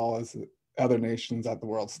as well as other nations at the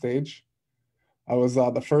world stage. I was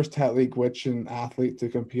the first Tetley-Gwitchin athlete to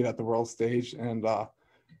compete at the world stage, and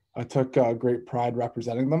I took great pride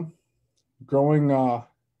representing them. Growing up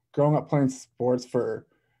playing sports for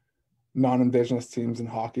non-Indigenous teams in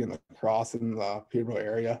hockey and lacrosse in the Peterborough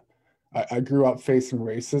area, I grew up facing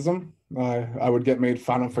racism. I would get made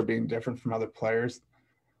fun of for being different from other players.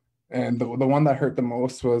 And the one that hurt the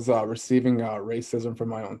most was receiving racism from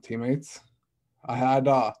my own teammates. I had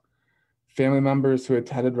family members who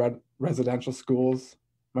attended residential schools.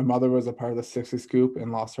 My mother was a part of the 60 Scoop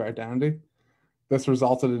and lost her identity. This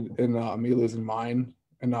resulted in me losing mine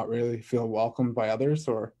and not really feel welcomed by others,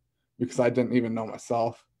 or because I didn't even know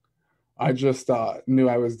myself. I just knew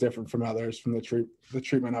I was different from others from the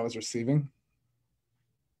treatment I was receiving.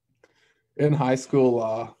 In high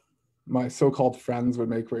school, my so-called friends would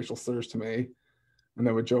make racial slurs to me, and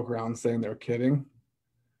they would joke around saying they were kidding.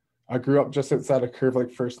 I grew up just outside of Curve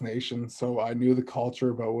Lake First Nation, so I knew the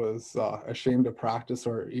culture, but was ashamed to practice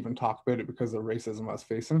or even talk about it because of racism I was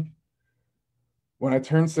facing. When I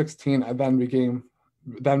turned 16, I then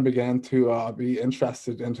began to be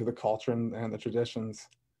interested into the culture and the traditions.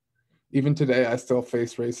 Even today, I still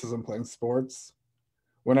face racism playing sports.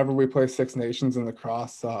 Whenever we play Six Nations in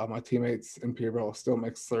lacrosse, my teammates in Peterborough still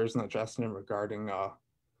make slurs in the dressing room regarding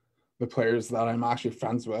the players that I'm actually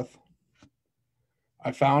friends with.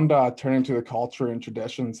 I found turning to the culture and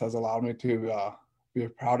traditions has allowed me to be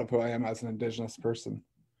proud of who I am as an Indigenous person.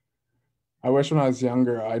 I wish when I was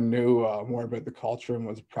younger, I knew more about the culture and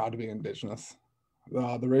was proud to be Indigenous.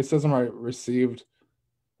 The racism I received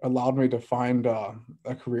allowed me to find a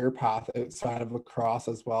career path outside of lacrosse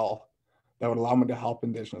as well that would allow me to help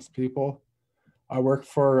Indigenous people. I work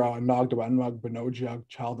for Nagdawenmug Benojiag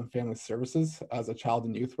Child and Family Services as a child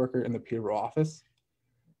and youth worker in the Peterborough office.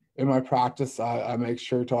 In my practice, I make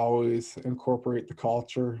sure to always incorporate the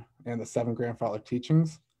culture and the 7 grandfather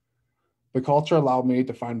teachings. The culture allowed me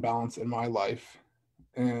to find balance in my life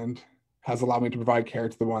and has allowed me to provide care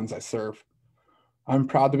to the ones I serve. I'm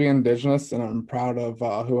proud to be Indigenous and I'm proud of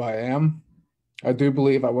who I am. I do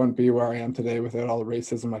believe I wouldn't be where I am today without all the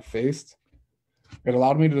racism I faced. It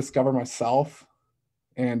allowed me to discover myself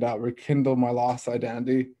and rekindle my lost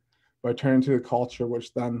identity by turning to the culture,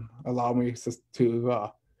 which then allowed me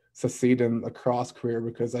to succeed in lacrosse career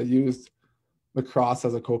because I used lacrosse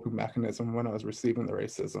as a coping mechanism when I was receiving the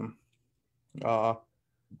racism. I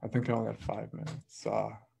think I only have 5 minutes.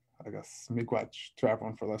 I guess miigwech to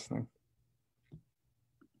everyone for listening.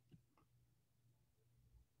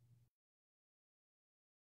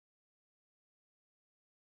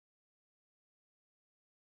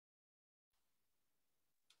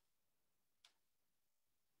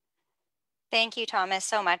 Thank you, Thomas,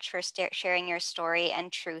 so much for sharing your story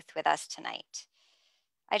and truth with us tonight.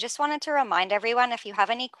 I just wanted to remind everyone, if you have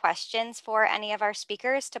any questions for any of our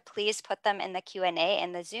speakers, to please put them in the Q&A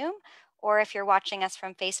in the Zoom, or if you're watching us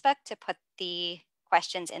from Facebook, to put the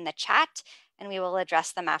questions in the chat, and we will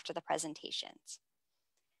address them after the presentations.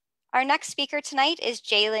 Our next speaker tonight is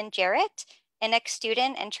Jalen Jarrett, INIC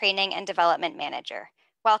Student and Training and Development Manager.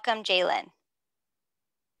 Welcome, Jalen.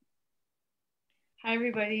 Hi,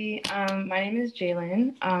 everybody. My name is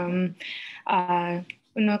Jalen.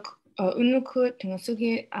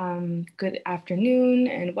 Good afternoon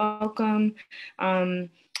and welcome.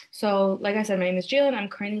 So, like I said, my name is Jalen. I'm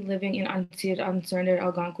currently living in Unceded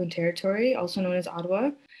Algonquin territory, also known as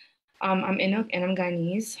Ottawa. I'm Inuk and I'm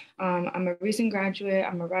Guyanese. I'm a recent graduate,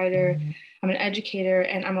 I'm a writer, I'm an educator,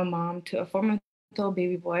 and I'm a mom to a 4-month-old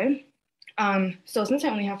baby boy. So since I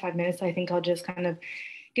only have 5 minutes, I think I'll just kind of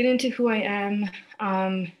get into who I am,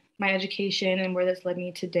 my education, and where this led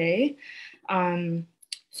me today.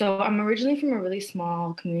 So I'm originally from a really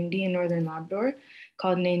small community in Northern Labrador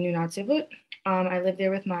called Nanunatsivut. I lived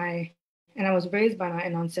there and I was raised by my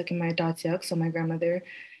Inansik and my Datsiak, so my grandmother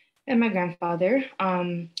and my grandfather.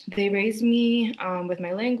 They raised me with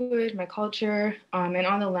my language, my culture, and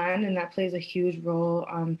on the land, and that plays a huge role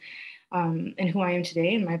in who I am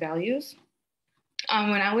today and my values.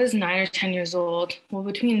 When I was 9 or 10 years old, well,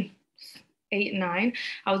 between 8 and 9,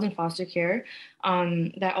 I was in foster care.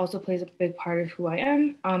 That also plays a big part of who I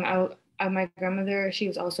am. My grandmother, she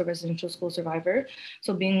was also a residential school survivor.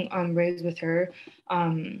 So being raised with her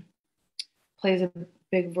plays a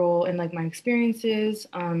big role in like my experiences.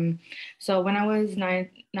 So when I was 9,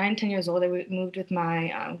 10 years old, I moved with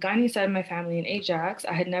my Guyanese side of my family in Ajax.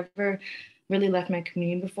 I had never really left my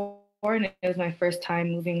community before. And it was my first time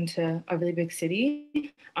moving to a really big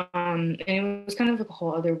city. And it was kind of like a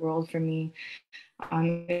whole other world for me.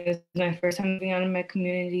 It was my first time moving out of my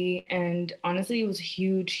community. And honestly, it was a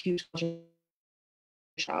huge, huge culture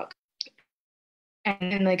shock.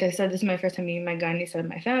 And like I said, this is my first time meeting my Guyanese side of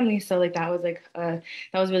my family. So like that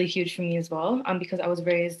was really huge for me as well. Because I was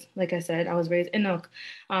raised, like I said, I was raised Inuk.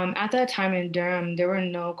 At that time in Durham, there were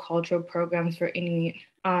no cultural programs for Inuit.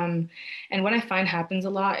 And what I find happens a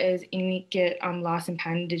lot is Inuit get lost in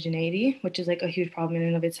pan-indigeneity, which is like a huge problem in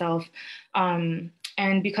and of itself. And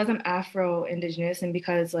because I'm Afro-Indigenous and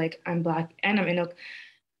because like I'm Black and I'm Inuk,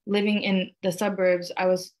 living in the suburbs, I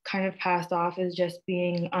was kind of passed off as just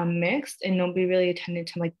being mixed, and nobody really attended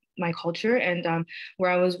to like my culture and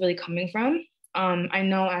where I was really coming from. I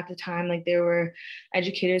know at the time like there were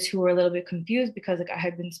educators who were a little bit confused because like I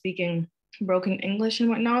had been speaking broken English and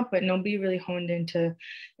whatnot, but nobody really honed into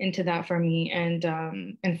that for me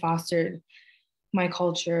and fostered my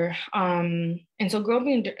culture. And so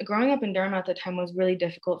growing up in Durham at the time was really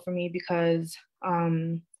difficult for me because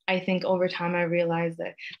I think over time I realized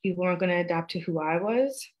that people weren't going to adapt to who I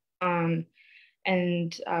was.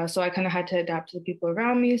 So I kind of had to adapt to the people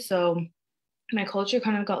around me. So my culture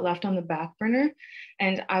kind of got left on the back burner.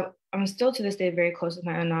 And I'm still to this day very close with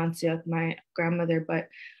my Anansia, my grandmother, but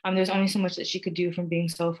there's only so much that she could do from being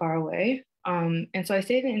so far away. And so I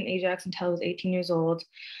stayed in Ajax until I was 18 years old.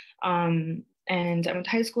 And I went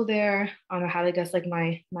to high school there. I had, I guess, like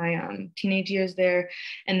my teenage years there.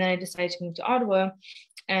 And then I decided to move to Ottawa.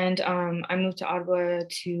 And I moved to Ottawa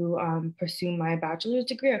to pursue my bachelor's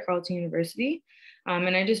degree at Carleton University.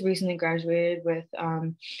 And I just recently graduated with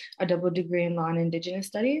a double degree in law and Indigenous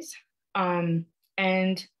studies. And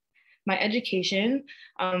my education,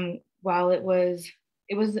 while there was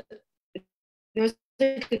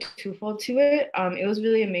like a twofold to it. It was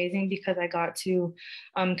really amazing because I got to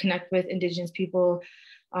connect with Indigenous people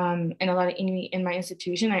and a lot of Inuit in my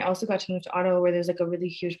institution. I also got to move to Ottawa where there's like a really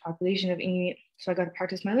huge population of Inuit. So I got to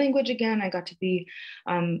practice my language again. I got to be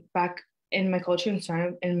back in my culture and sort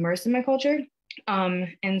of immersed in my culture.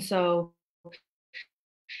 And so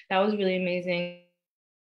that was really amazing.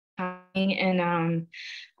 And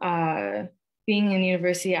being in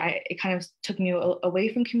university, it kind of took me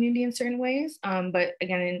away from community in certain ways. But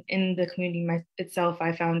again, in the community itself,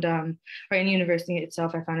 I found, or in university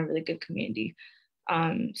itself, I found a really good community.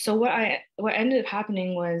 So what ended up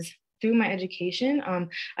happening was through my education,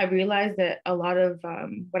 I realized that a lot of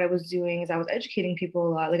what I was doing is I was educating people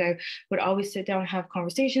a lot. Like I would always sit down and have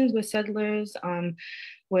conversations with settlers,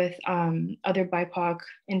 with other BIPOC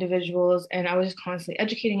individuals, and I was just constantly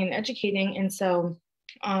educating. And so,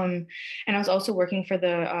 and I was also working for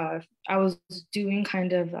I was doing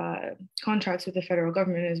kind of contracts with the federal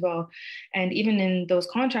government as well. And even in those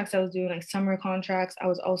contracts, I was doing like summer contracts. I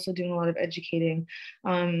was also doing a lot of educating.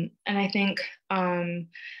 And I think I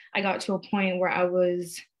got to a point where I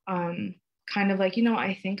was kind of like,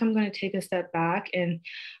 I think I'm going to take a step back and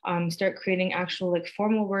start creating actual like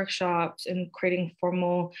formal workshops and creating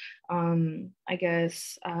formal, I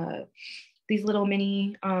guess, these little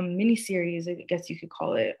mini series, I guess you could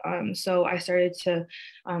call it. So I started to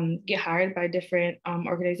get hired by different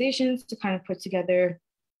organizations to kind of put together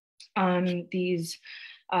these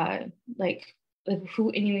like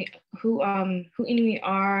who Inuit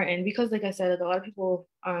are, and because like I said, like a lot of people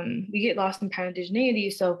we get lost in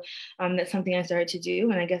pan-Indigeneity, so that's something I started to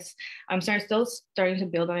do, and I guess I'm still starting to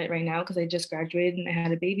build on it right now because I just graduated and I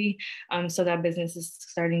had a baby, so that business is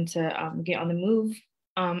starting to get on the move.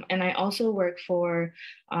 And I also work for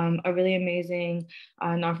a really amazing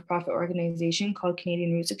non-for-profit organization called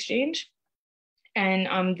Canadian Roots Exchange.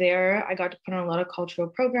 And there I got to put on a lot of cultural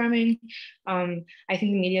programming. I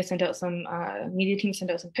think the media team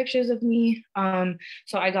sent out some pictures of me.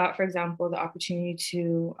 So I got, for example, the opportunity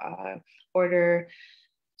to order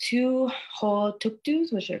 2 whole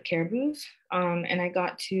tuktus, which are caribous. And I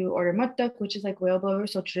got to order mattak, which is like whale blubber,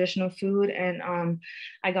 so traditional food. And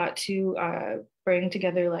I got to bring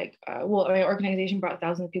together my organization brought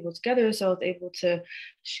thousands of people together. So I was able to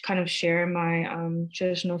kind of share my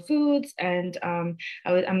traditional foods. And I'm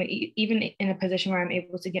even in a position where I'm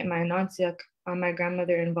able to get my Anansiak, my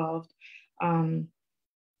grandmother, involved.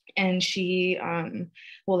 And she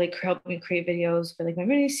will like help me create videos for like my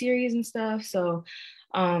mini series and stuff. So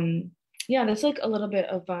yeah, that's like a little bit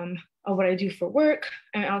of what I do for work.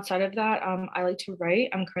 And outside of that, I like to write.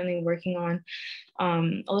 I'm currently working on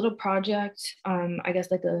a little project. I guess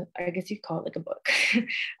you'd call it like a book.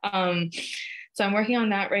 So I'm working on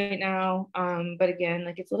that right now. But again,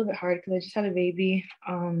 like it's a little bit hard because I just had a baby.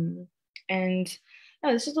 And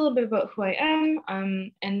yeah, this is a little bit about who I am.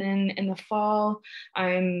 And then in the fall,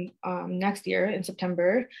 I'm next year in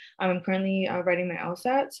September, I'm currently writing my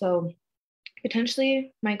LSAT. So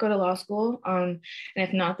potentially might go to law school. And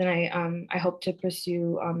if not, then I hope to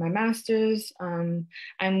pursue my master's.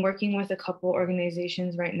 I'm working with a couple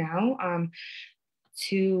organizations right now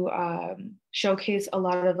to showcase a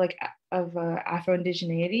lot of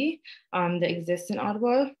Afro-Indigeneity that exists in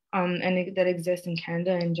Ottawa and that exists in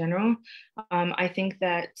Canada in general. I think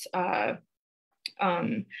that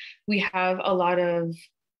we have a lot of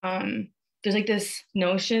there's like this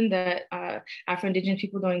notion that Afro-Indigenous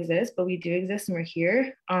people don't exist, but we do exist and we're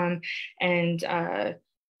here.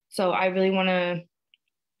 So I really want to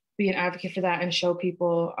be an advocate for that and show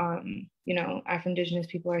people, Afro-Indigenous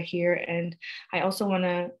people are here. And I also want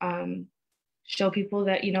to show people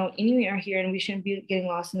that, Inuit are here and we shouldn't be getting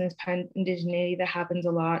lost in this pan-Indigeneity that happens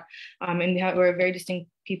a lot. And we're a very distinct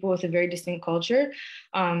people with a very distinct culture.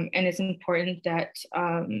 And it's important that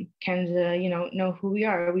Canada, know who we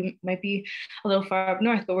are. We might be a little far up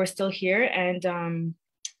north, but we're still here. And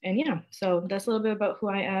yeah, so that's a little bit about who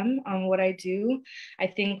I am, what I do. I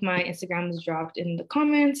think my Instagram is dropped in the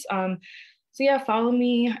comments. So yeah, follow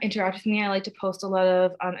me, interact with me. I like to post a lot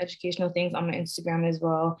of educational things on my Instagram as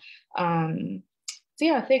well. So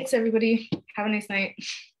yeah, thanks everybody. Have a nice night.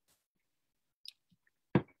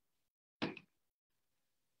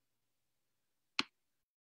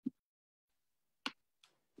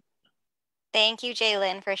 Thank you,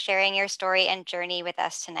 Jalen, for sharing your story and journey with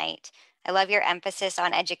us tonight. I love your emphasis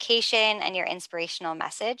on education and your inspirational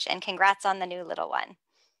message, and congrats on the new little one.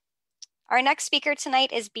 Our next speaker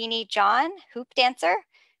tonight is Beanie John, hoop dancer.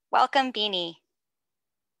 Welcome, Beanie.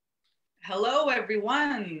 Hello,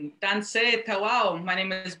 everyone. Danse Tawao. My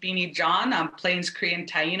name is Beanie John. I'm Plains Korean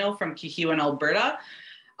Taino from Kihiwan, Alberta.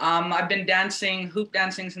 I've been hoop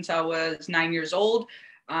dancing since I was 9 years old.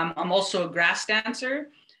 I'm also a grass dancer.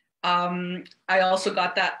 I also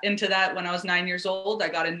got into that when I was 9 years old. I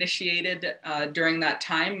got initiated during that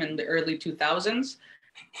time in the early 2000s.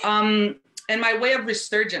 And my way of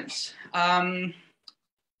resurgence.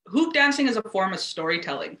 Hoop dancing is a form of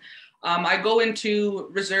storytelling. I go into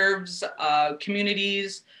reserves,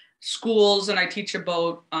 communities, schools, and I teach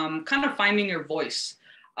about kind of finding your voice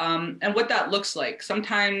and what that looks like.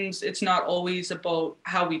 Sometimes it's not always about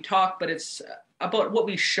how we talk, but it's about what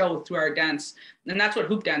we show through our dance. And that's what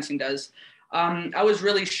hoop dancing does. I was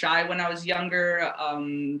really shy when I was younger.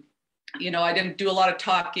 I didn't do a lot of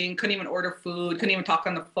talking, couldn't even order food, couldn't even talk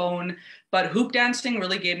on the phone. But hoop dancing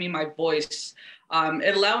really gave me my voice.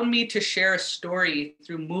 It allowed me to share a story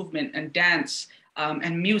through movement and dance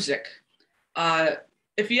and music.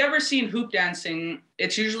 If you ever seen hoop dancing,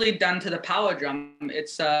 it's usually done to the powwow drum.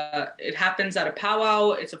 It happens at a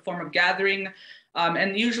powwow. It's a form of gathering,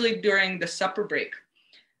 and usually during the supper break.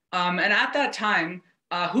 And at that time,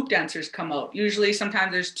 hoop dancers come out. Usually,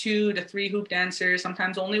 sometimes there's 2 to 3 hoop dancers,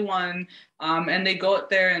 sometimes only 1, and they go out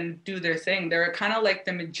there and do their thing. They're kind of like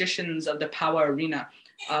the magicians of the powwow arena.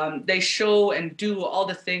 They show and do all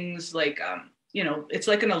the things like, it's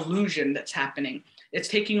like an illusion that's happening. It's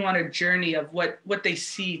taking you on a journey of what they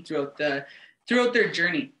see throughout their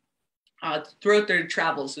journey, throughout their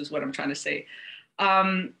travels is what I'm trying to say.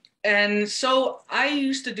 And so I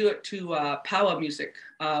used to do it to powwow music,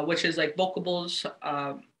 which is like vocables.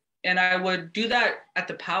 And I would do that at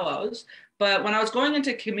the powwows. But when I was going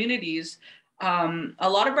into communities, a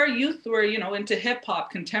lot of our youth were, into hip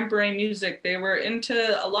hop, contemporary music. They were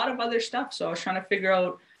into a lot of other stuff. So I was trying to figure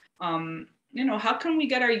out, how can we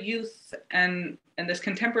get our youth and this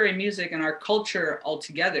contemporary music and our culture all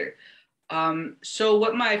together? So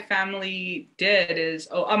what my family did is,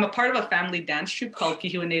 I'm a part of a family dance troupe called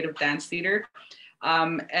Kihiwa Native Dance Theater.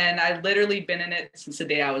 And I've literally been in it since the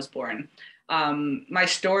day I was born. My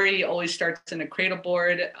story always starts in a cradle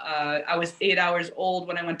board. I was 8 hours old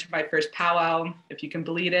when I went to my first powwow, if you can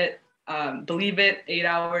believe it, 8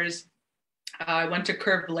 hours. I went to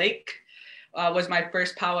Curve Lake, was my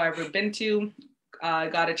first powwow I've ever been to.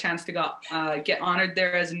 Got a chance to get honored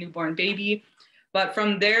there as a newborn baby. But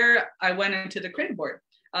from there, I went into the cradle board.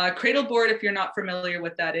 Cradle board, if you're not familiar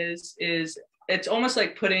with that is it's almost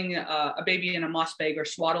like putting a baby in a moss bag or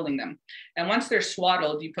swaddling them. And once they're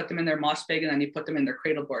swaddled, you put them in their moss bag and then you put them in their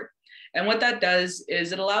cradle board. And what that does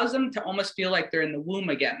is it allows them to almost feel like they're in the womb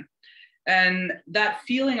again. And that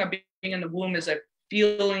feeling of being in the womb is a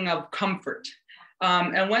feeling of comfort.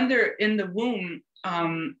 And when they're in the womb,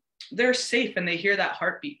 they're safe and they hear that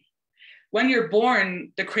heartbeat. When you're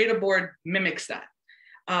born, the cradle board mimics that.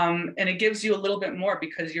 And it gives you a little bit more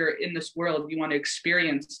because you're in this world, you want to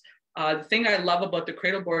experience. The thing I love about the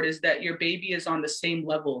cradle board is that your baby is on the same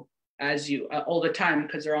level as you all the time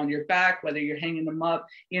because they're on your back, whether you're hanging them up,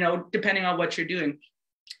 depending on what you're doing,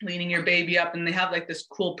 leaning your baby up, and they have like this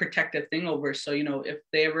cool protective thing over. So, if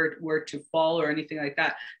they ever were to fall or anything like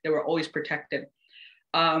that, they were always protected.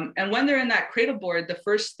 And when they're in that cradle board, the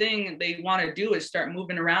first thing they want to do is start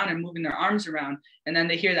moving around and moving their arms around. And then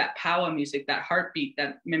they hear that powwow music, that heartbeat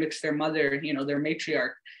that mimics their mother, their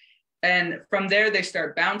matriarch. And from there, they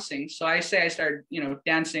start bouncing. So I started,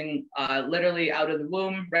 dancing literally out of the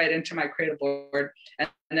womb, right into my cradle board, and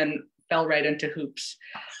then fell right into hoops.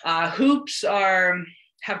 Hoops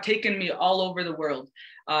have taken me all over the world.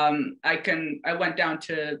 I went down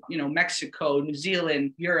to, Mexico, New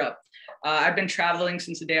Zealand, Europe. I've been traveling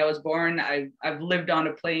since the day I was born. I've lived on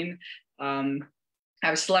a plane.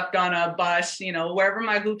 I've slept on a bus, wherever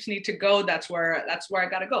my hoops need to go, that's where I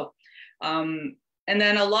gotta go. And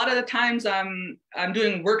then a lot of the times I'm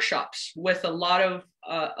doing workshops with a lot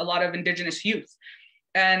of Indigenous youth.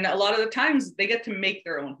 And a lot of the times they get to make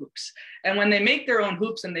their own hoops. And when they make their own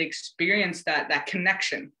hoops and they experience that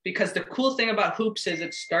connection, because the cool thing about hoops is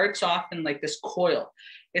it starts off in like this coil.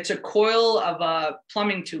 It's a coil of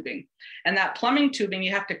plumbing tubing. And that plumbing tubing,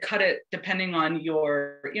 you have to cut it depending on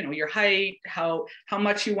your, your height, how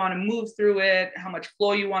much you want to move through it, how much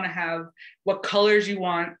flow you want to have, what colors you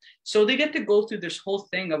want. So they get to go through this whole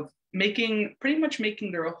thing of pretty much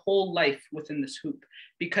making their whole life within this hoop.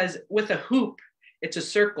 Because with a hoop, it's a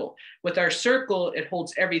circle. With our circle, it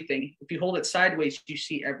holds everything. If you hold it sideways, you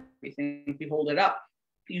see everything. If you hold it up,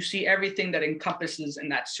 you see everything that encompasses in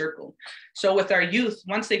that circle. So with our youth,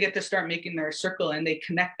 once they get to start making their circle and they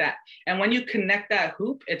connect that, and when you connect that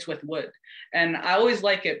hoop, it's with wood. And I always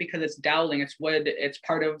like it because it's doweling, it's wood, it's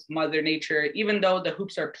part of Mother Nature. Even though the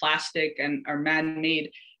hoops are plastic and are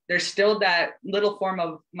man-made, there's still that little form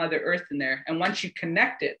of Mother Earth in there. And once you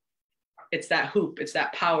connect it, it's that hoop, it's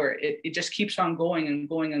that power. It just keeps on going and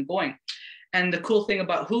going and going. And the cool thing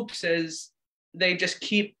about hoops is they just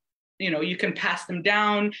keep, you can pass them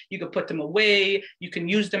down, you can put them away, you can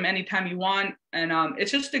use them anytime you want. And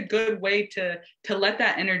it's just a good way to let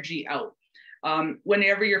that energy out.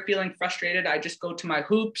 Whenever you're feeling frustrated, I just go to my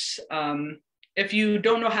hoops. If you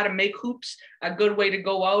don't know how to make hoops, a good way to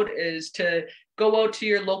go out is to go out to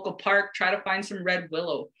your local park, try to find some red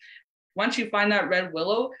willow. Once you find that red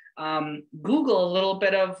willow, Google a little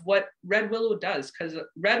bit of what red willow does, because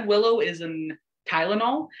red willow is in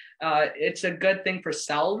Tylenol. It's a good thing for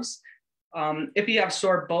salves. If you have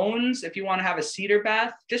sore bones, if you want to have a cedar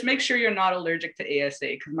bath, just make sure you're not allergic to ASA,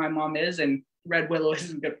 because my mom is, and red willow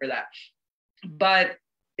isn't good for that. But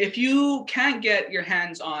if you can't get your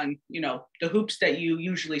hands on, the hoops that you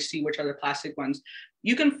usually see, which are the plastic ones,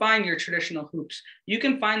 you can find your traditional hoops. You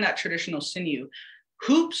can find that traditional sinew.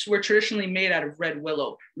 Hoops were traditionally made out of red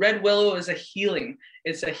willow. Red willow is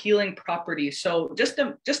it's a healing property. So just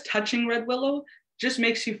touching red willow just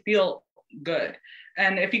makes you feel good.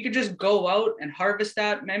 And if you could just go out and harvest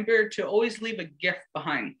that, remember to always leave a gift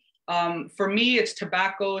behind. For me, it's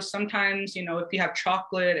tobacco. Sometimes, if you have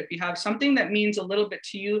chocolate, if you have something that means a little bit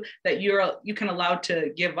to you that you can allow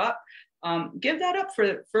to give up, give that up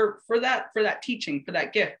for that teaching, for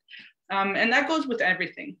that gift. And that goes with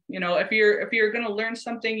everything. If you're going to learn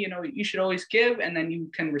something, you should always give, and then you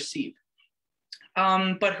can receive.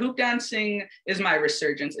 But hoop dancing is my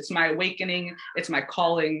resurgence. It's my awakening. It's my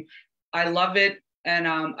calling. I love it. And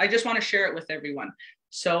I just want to share it with everyone.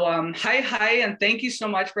 So hi, and thank you so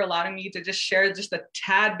much for allowing me to just share just a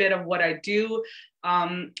tad bit of what I do.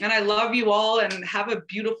 And I love you all, and have a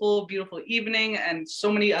beautiful, beautiful evening, and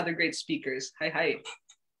so many other great speakers. Hi.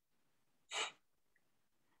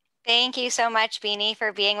 Thank you so much, Beanie,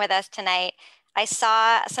 for being with us tonight. I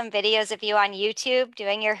saw some videos of you on YouTube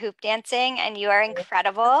doing your hoop dancing, and you are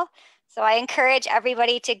incredible. So I encourage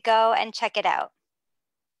everybody to go and check it out.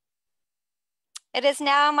 It is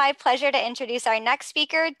now my pleasure to introduce our next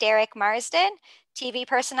speaker, Derek Marsden, TV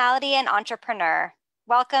personality and entrepreneur.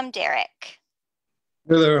 Welcome, Derek.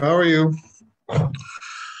 Hey there, how are you?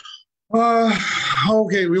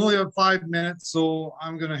 Okay, we only have 5 minutes, so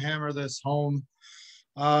I'm gonna hammer this home.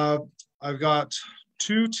 I've got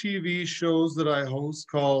 2 TV shows that I host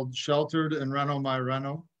called Sheltered and Reno My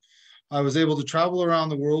Reno. I was able to travel around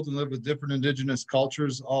the world and live with different Indigenous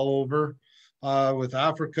cultures all over, with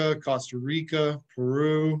Africa, Costa Rica,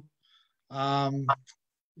 Peru.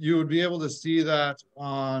 You would be able to see that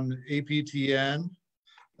on APTN.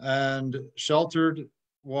 And Sheltered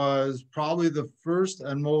was probably the first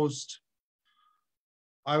and most,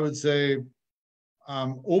 I would say,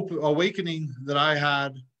 awakening that I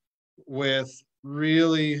had with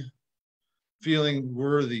really feeling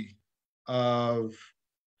worthy of,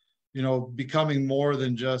 becoming more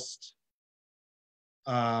than just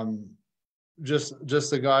a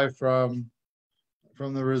guy from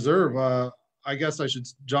the reserve. I guess I should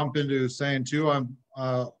jump into saying too, I'm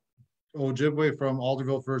Ojibwe from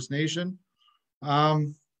Alderville First Nation.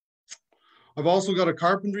 I've also got a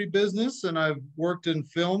carpentry business, and I've worked in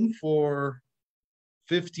film for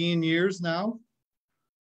 15 years now.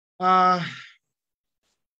 I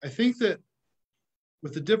think that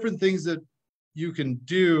with the different things that you can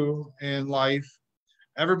do in life,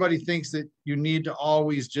 everybody thinks that you need to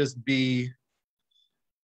always just be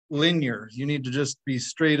linear. You need to just be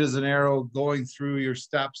straight as an arrow going through your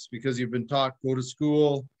steps because you've been taught, go to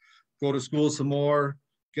school some more,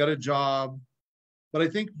 get a job. But I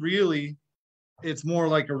think really it's more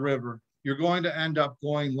like a river. You're going to end up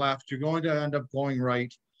going left. You're going to end up going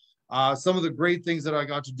right. Some of the great things that I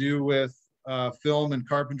got to do with film and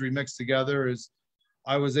carpentry mixed together is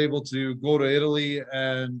I was able to go to Italy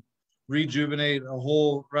and rejuvenate a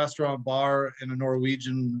whole restaurant bar in a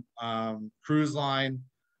Norwegian cruise line.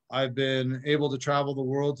 I've been able to travel the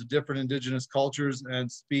world to different Indigenous cultures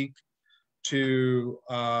and speak to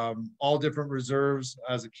all different reserves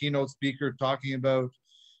as a keynote speaker, talking about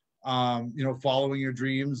following your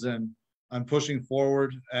dreams and pushing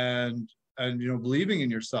forward and believing in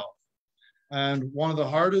yourself. And one of the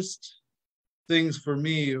hardest things for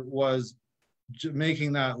me was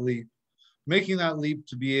making that leap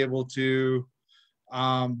to be able to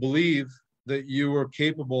believe that you were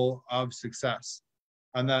capable of success,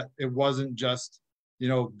 and that it wasn't just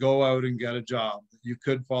go out and get a job, that you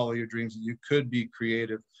could follow your dreams, that you could be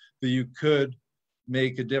creative, that you could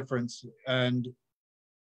make a difference. And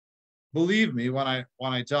believe me when I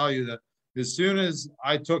tell you that as soon as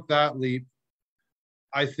I took that leap,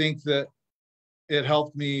 I think that it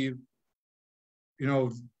helped me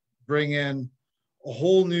bring in a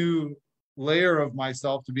whole new layer of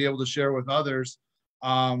myself to be able to share with others.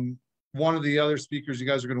 One of the other speakers you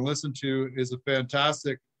guys are going to listen to is a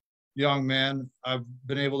fantastic young man. I've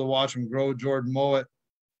been able to watch him grow, Jordan Mowat,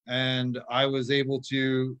 and I was able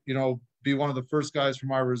to, be one of the first guys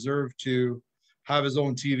from our reserve to have his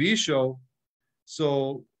own TV show.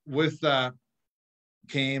 So with that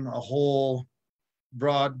came a whole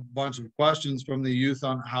broad bunch of questions from the youth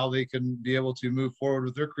on how they can be able to move forward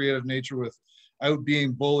with their creative nature without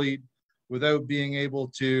being bullied, without being able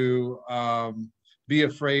to be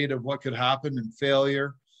afraid of what could happen and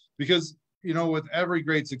failure. Because, with every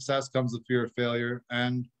great success comes the fear of failure,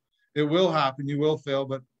 and it will happen, you will fail,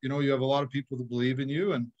 but you have a lot of people that believe in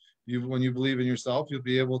you, and when you believe in yourself, you'll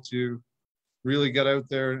be able to really get out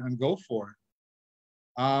there and go for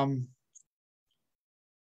it.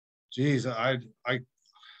 Geez, I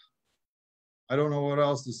don't know what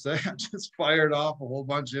else to say. I just fired off a whole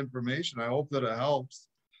bunch of information. I hope that it helps.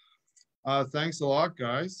 Thanks a lot,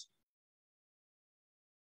 guys.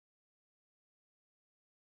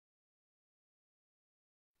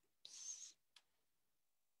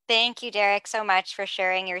 Thank you, Derek, so much for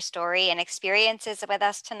sharing your story and experiences with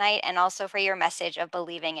us tonight, and also for your message of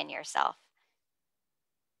believing in yourself.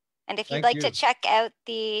 And if you'd like to check out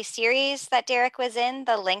the series that Derek was in,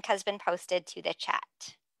 the link has been posted to the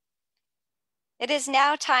chat. It is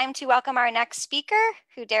now time to welcome our next speaker,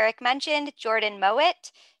 who Derek mentioned, Jordan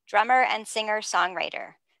Mowat, drummer and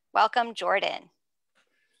singer-songwriter. Welcome, Jordan.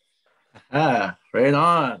 Right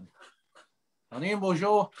on.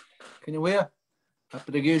 Bonjour. Can you hear?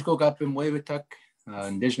 Indigenous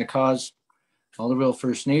cause, Alderville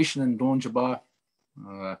First Nation and Donjaba,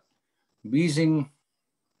 Beezing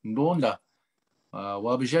Donda,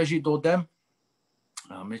 Wabajaji Dodem,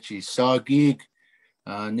 Michi Sagig,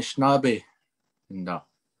 Nishnabe, and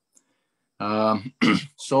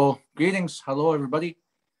so greetings, hello everybody.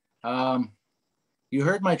 You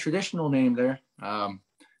heard my traditional name there. But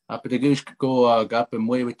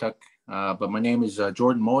my name is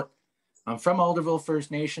Jordan Mowat. I'm from Alderville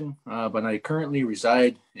First Nation, but I currently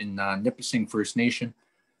reside in Nipissing First Nation,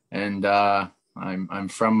 and I'm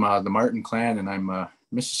from the Martin clan, and I'm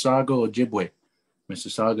Mississauga Ojibwe,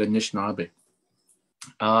 Mississauga Anishinaabe.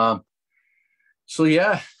 So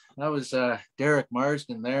yeah, that was Derek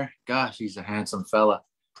Marsden there. Gosh, he's a handsome fella,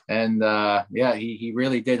 and yeah, he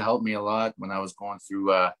really did help me a lot when I was going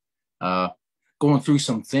through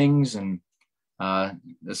some things, and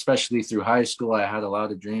especially through high school. I had a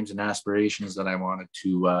lot of dreams and aspirations that I wanted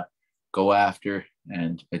to go after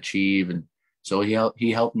and achieve, and so he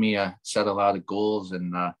helped me set a lot of goals,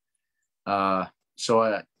 and so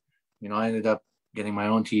I ended up getting my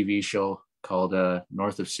own TV show called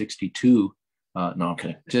North of 62. No, I'm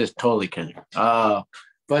kidding, just totally kidding.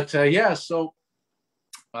 But yeah, so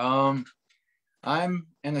I'm an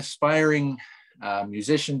aspiring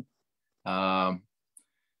musician.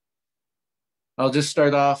 I'll just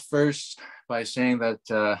start off first by saying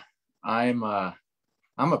that I'm a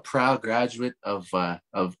proud graduate of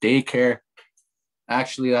daycare.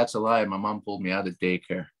 Actually, that's a lie. My mom pulled me out of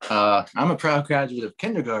daycare. I'm a proud graduate of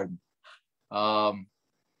kindergarten. I'm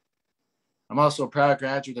also a proud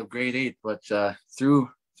graduate of grade 8, but through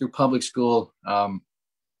public school,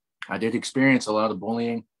 I did experience a lot of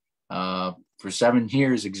bullying for 7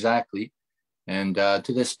 years exactly. And to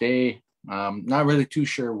this day, I'm not really too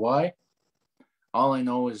sure why. All I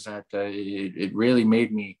know is that it really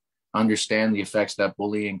made me understand the effects that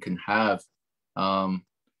bullying can have, and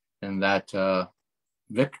that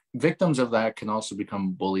victims of that can also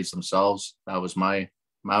become bullies themselves. That was my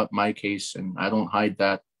case, and I don't hide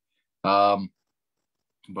that. But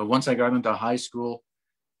once I got into high school,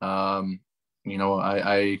 I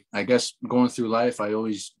guess going through life, I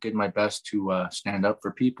always did my best to stand up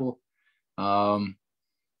for people.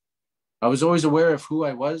 I was always aware of who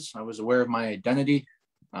I was. I was aware of my identity.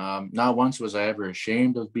 Not once was I ever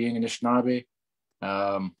ashamed of being an Anishinaabe.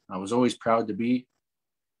 I was always proud to be.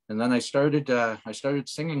 And then I started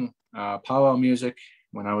singing powwow music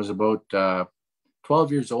when I was about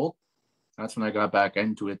 12 years old. That's when I got back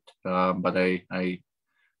into it. But I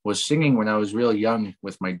was singing when I was really young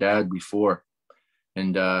with my dad before.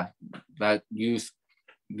 And the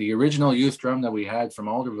original youth drum that we had from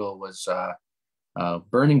Alderville was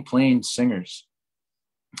Burning Plains Singers.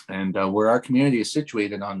 And where our community is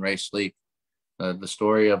situated on Rice Lake, the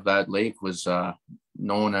story of that lake was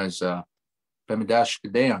known as Pemidash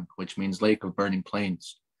Kadeon, which means Lake of Burning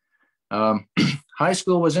Plains. High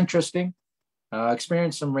school was interesting.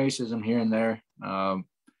 Experienced some racism here and there.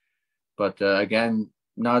 But again,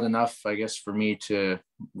 not enough, I guess, for me to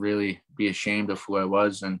really be ashamed of who I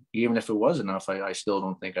was. And even if it was enough, I still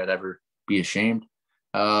don't think I'd ever be ashamed.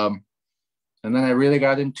 And then I really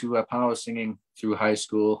got into powwow singing through high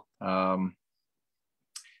school.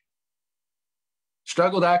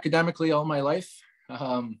 Struggled academically all my life.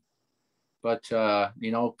 But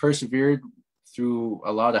persevered through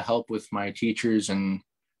a lot of help with my teachers and,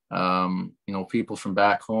 people from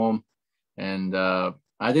back home. And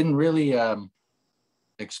I didn't really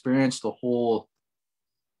experience the whole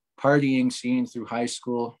partying scene through high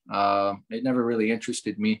school. It never really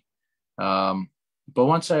interested me. But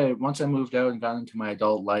once I moved out and got into my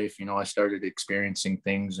adult life, I started experiencing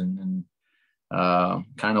things and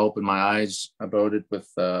kind of opened my eyes about it with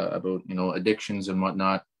about addictions and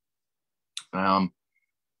whatnot.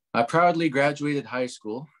 I proudly graduated high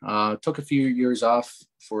school. Took a few years off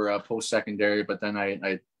for post-secondary, but then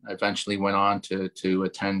I eventually went on to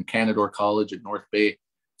attend Canadore College at North Bay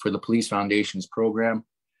for the Police Foundations program.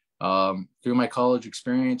 Through my college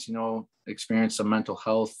experience, experienced some mental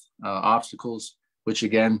health obstacles, which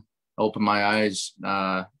again opened my eyes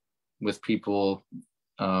with people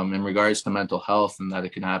in regards to mental health and that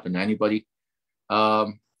it can happen to anybody.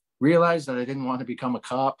 Realized that I didn't want to become a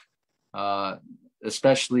cop,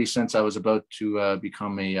 especially since I was about to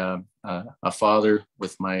become a father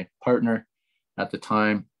with my partner at the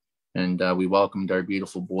time. And we welcomed our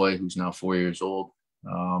beautiful boy, who's now 4 years old.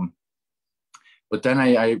 But then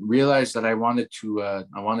I realized that I wanted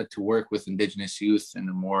to work with Indigenous youth in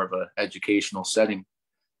a more of an educational setting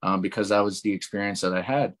because that was the experience that I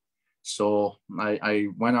had. So I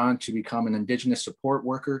went on to become an Indigenous support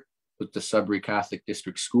worker with the Sudbury Catholic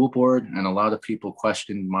District School Board. And a lot of people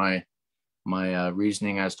questioned my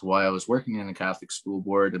reasoning as to why I was working in the Catholic School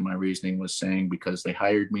Board. And my reasoning was saying because they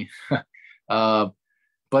hired me.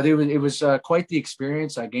 But it was quite the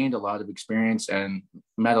experience. I gained a lot of experience and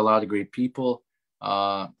met a lot of great people.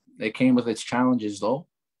 It came with its challenges though.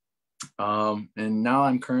 And now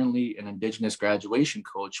I'm currently an Indigenous graduation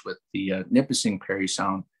coach with the Nipissing Parry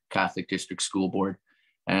Sound Catholic District School Board.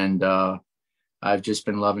 And I've just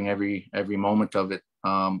been loving every moment of it.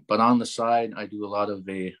 But on the side, I do a lot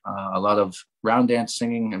of round dance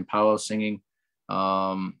singing and powwow singing,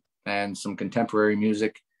 and some contemporary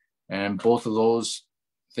music. And both of those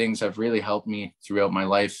things have really helped me throughout my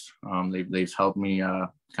life. They've helped me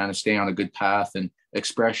kind of stay on a good path and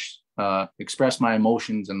express my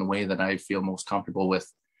emotions in the way that I feel most comfortable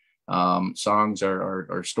with. Songs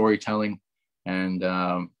are storytelling, and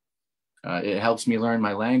it helps me learn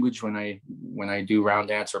my language when I do round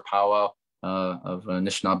dance or powwow of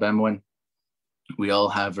Anishinaabe. We all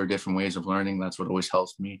have our different ways of learning. That's what always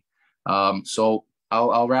helps me. So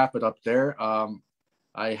I'll wrap it up there.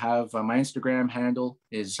 I have my Instagram handle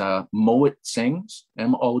is Mowat Sings,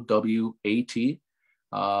 MOWAT.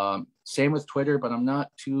 Same with Twitter, but I'm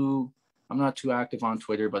not too active on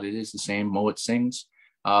Twitter, but it is the same, Mowat Sings.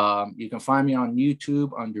 You can find me on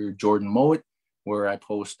YouTube under Jordan Mowat, where I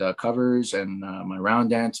post covers and my round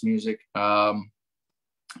dance music.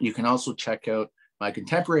 You can also check out my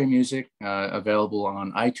contemporary music available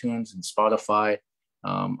on iTunes and Spotify.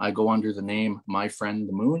 I go under the name My Friend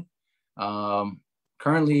the Moon.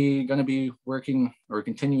 Currently going to be working or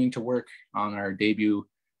continuing to work on our debut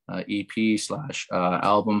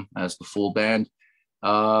EP/album as the full band.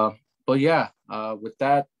 But yeah, with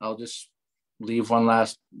that, I'll just leave one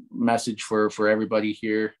last message for everybody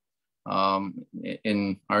here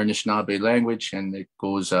in our Anishinaabe language, and it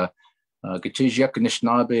goes Gachijak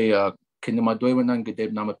Anishinaabe Kinamadwewanan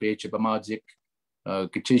Gadeb Namapeche Bamadzik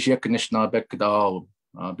Gachijak Anishinaabe Kadao.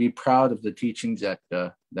 Be proud of the teachings that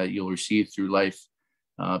you'll receive through life.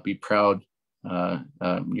 Be proud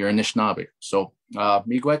you're Anishinaabe. So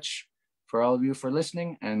miigwech for all of you for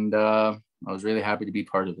listening, and I was really happy to be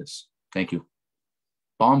part of this. Thank you.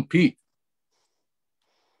 Bom Pete.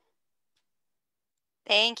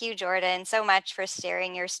 Thank you, Jordan, so much for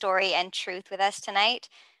sharing your story and truth with us tonight.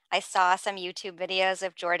 I saw some YouTube videos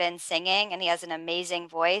of Jordan singing, and he has an amazing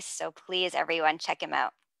voice, so please, everyone, check him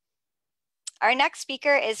out. Our next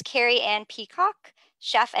speaker is Carrie Ann Peacock,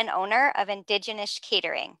 chef and owner of Indigenous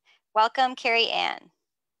Catering. Welcome, Carrie Ann.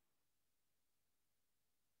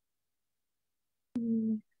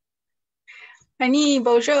 Ani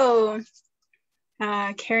Bojo,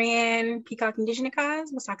 Carrie Ann Peacock Indigenous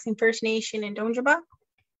Cause, Wisconsin First Nation and Donjaba.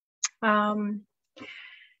 Sorry.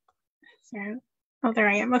 Oh, there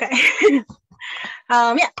I am. Okay.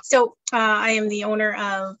 Yeah, so I am the owner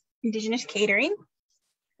of Indigenous Catering.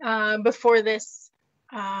 Before this,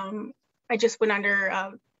 I just went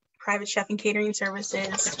under private chef and catering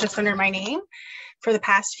services just under my name for the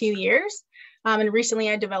past few years. And recently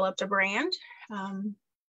I developed a brand.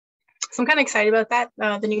 So I'm kind of excited about that,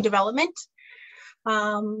 the new development.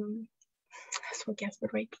 So I guess where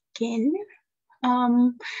do I begin?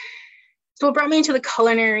 So it brought me into the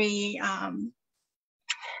culinary,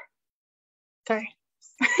 sorry,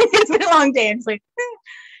 it's been a long day. It's like,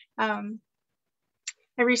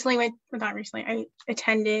 I recently went, well, not recently, I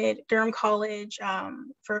attended Durham College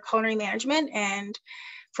for culinary management, and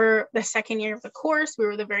for the second year of the course, we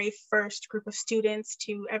were the very first group of students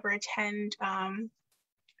to ever attend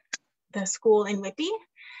the school in Whitby.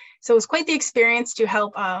 So it was quite the experience to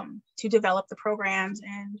help to develop the programs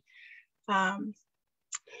and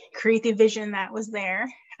create the vision that was there.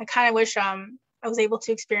 I kind of wish I was able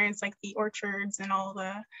to experience like the orchards and all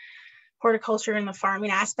the horticulture and the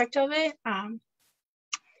farming aspect of it.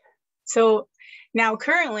 So now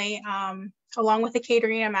currently, along with the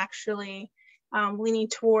catering, I'm actually leaning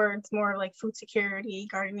towards more like food security,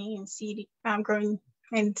 gardening, and seed growing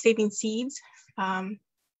and saving seeds. And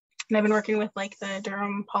I've been working with like the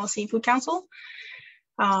Durham Policy Food Council.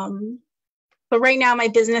 But right now my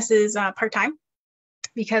business is part-time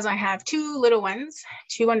because I have two little ones,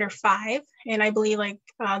 2 under 5. And I believe like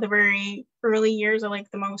the very early years are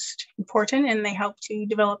like the most important, and they help to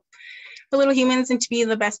develop the little humans and to be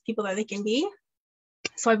the best people that they can be.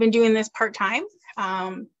 So I've been doing this part-time.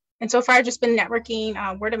 And so far I've just been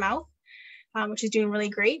networking word of mouth, which is doing really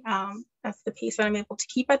great. That's the pace that I'm able to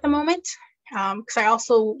keep at the moment. Because I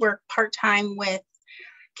also work part-time with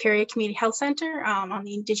Carrier Community Health Center on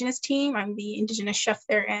the Indigenous team. I'm the Indigenous chef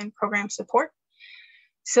there and program support.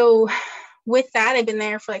 So with that, I've been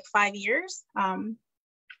there for like 5 years. And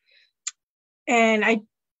I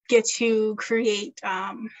get to create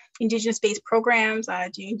Indigenous-based programs,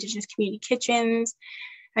 do Indigenous community kitchens.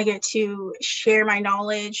 I get to share my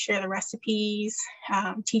knowledge, share the recipes,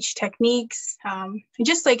 teach techniques, and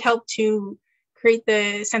just like help to create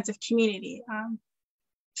the sense of community,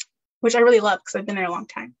 which I really love because I've been there a long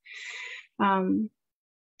time. And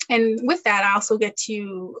with that, I also get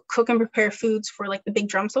to cook and prepare foods for like the big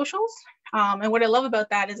drum socials. And what I love about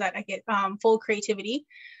that is that I get full creativity.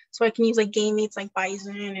 So I can use like game meats like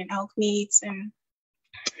bison and elk meats. And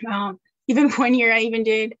even one year I even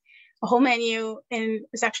did a whole menu and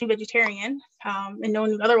it's actually vegetarian, and no one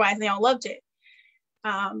knew otherwise, and they all loved it.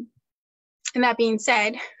 And that being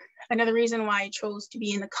said, another reason why I chose to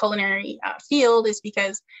be in the culinary field is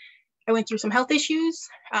because I went through some health issues,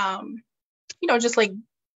 you know, just like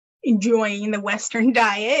enjoying the Western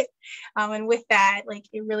diet. And with that, like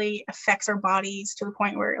it really affects our bodies to the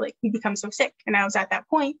point where like we become so sick. And I was at that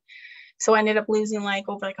point. So I ended up losing like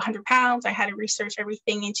over like 100 pounds. I had to research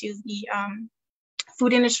everything into the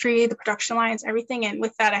food industry, the production lines, everything. And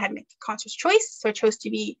with that, I had to make a conscious choice. So I chose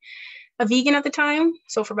to be a vegan at the time.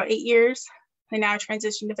 So for about 8 years, and now I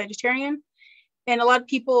transitioned to vegetarian. And a lot of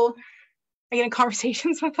people, I get in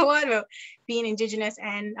conversations with a lot about being Indigenous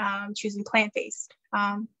and choosing plant-based.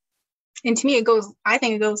 And to me, I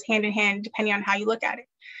think it goes hand in hand depending on how you look at it.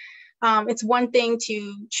 It's one thing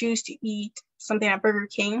to choose to eat something at Burger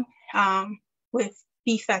King with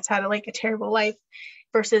beef that's had like a terrible life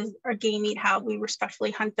versus our game meat, how we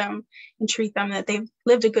respectfully hunt them and treat them, that they've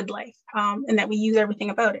lived a good life, and that we use everything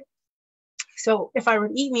about it. So if I were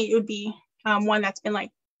to eat meat, it would be one that's been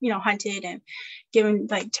like, you know, hunted and given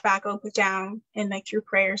like tobacco put down and like through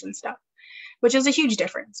prayers and stuff, which is a huge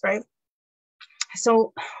difference, right?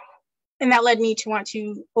 So, and that led me to want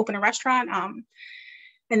to open a restaurant.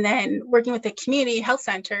 And then working with the community health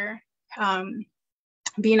center,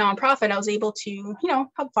 being a nonprofit, I was able to, you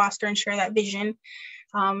know, help foster and share that vision,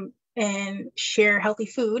 and share healthy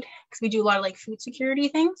food, because we do a lot of like food security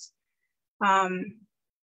things.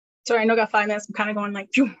 So I know I got 5 minutes. I'm kind of going like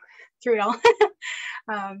through it all.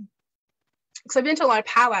 So I've been to a lot of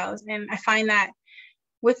powwows, and I find that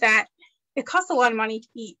with that, it costs a lot of money to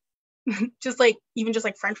eat. just like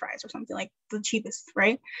French fries or something, like the cheapest,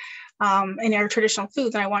 right? And our traditional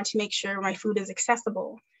foods. And I want to make sure my food is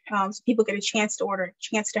accessible, so people get a chance to order, a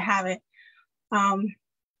chance to have it.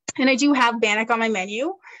 And I do have bannock on my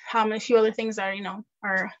menu, and a few other things that, you know,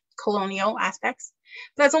 are colonial aspects.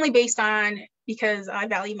 But that's only based on because I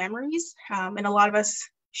value memories, and a lot of us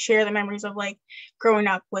share the memories of like growing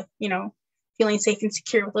up with, you know, feeling safe and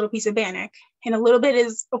secure with a little piece of bannock, and a little bit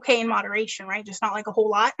is okay in moderation, right? Just not like a whole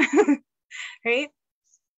lot, right?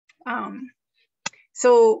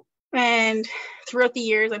 So, and throughout the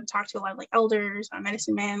years, I've talked to a lot of like elders,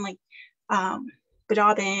 medicine men, like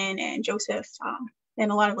Badabin and Joseph,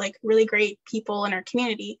 and a lot of like really great people in our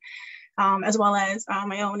community, as well as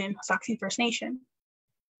my own in Saxon First Nation.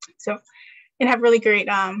 So, and have really great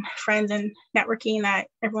friends and networking that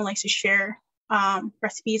everyone likes to share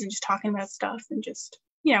recipes and just talking about stuff and just,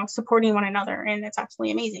 you know, supporting one another. And it's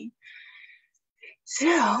absolutely amazing. So,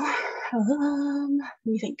 let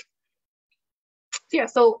me think. Yeah,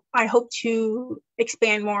 so I hope to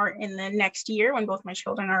expand more in the next year when both my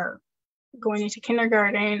children are going into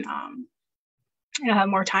kindergarten, and I'll have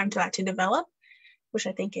more time for that to develop, which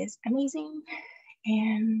I think is amazing.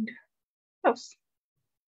 And what else?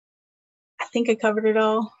 I think I covered it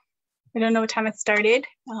all. I don't know what time it started.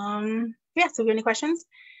 Yeah, so if you have any questions,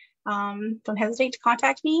 don't hesitate to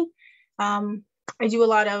contact me. I do a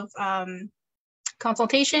lot of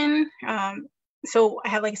consultation. So I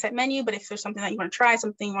have like a set menu, but if there's something that you want to try,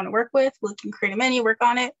 something you want to work with, we can create a menu, work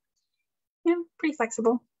on it. You know, pretty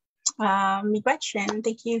flexible. Miigwech, and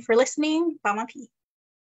thank you for listening. Bamapi.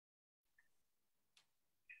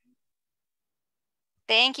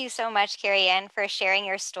 Thank you so much, Carrie Ann, for sharing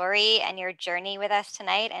your story and your journey with us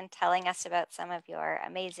tonight and telling us about some of your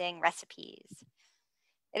amazing recipes.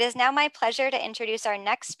 It is now my pleasure to introduce our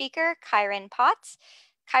next speaker, Kyron Potts.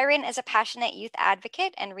 Kyron is a passionate youth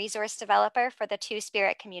advocate and resource developer for the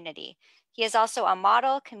Two-Spirit community. He is also a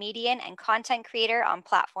model, comedian, and content creator on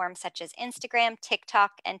platforms such as Instagram,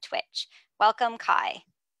 TikTok, and Twitch. Welcome, Kai.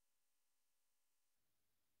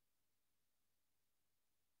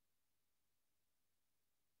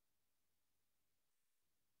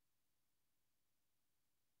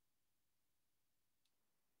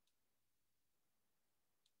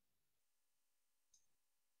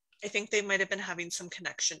 I think they might have been having some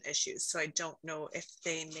connection issues, so I don't know if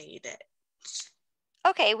they made it.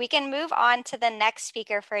 Okay, we can move on to the next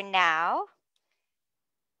speaker for now.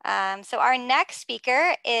 So our next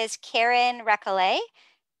speaker is Karen Recollet,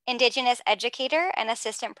 Indigenous educator and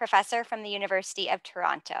assistant professor from the University of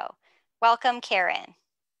Toronto. Welcome, Karen.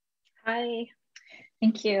 Hi,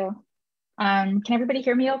 thank you. Can everybody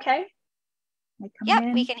hear me okay?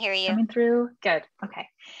 Yep, we can hear you. Coming through, good, okay.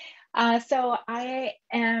 So I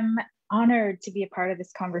am honored to be a part of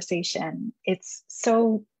this conversation. It's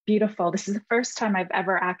so beautiful. This is the first time I've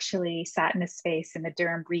ever actually sat in a space in the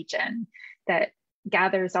Durham region that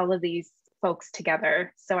gathers all of these folks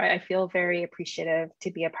together. So I feel very appreciative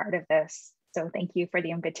to be a part of this. So thank you for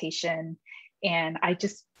the invitation. And I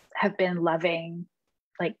just have been loving,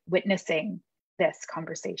 like, witnessing this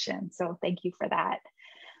conversation. So thank you for that.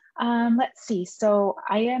 Let's see, so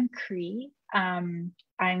I am Cree.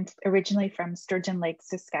 I'm originally from Sturgeon Lake,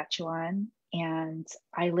 Saskatchewan, and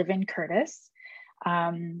I live in Curtis.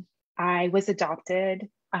 I was adopted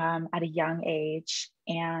at a young age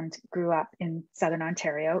and grew up in Southern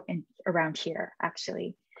Ontario, around here,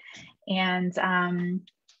 actually. And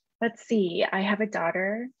let's see, I have a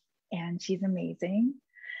daughter and she's amazing.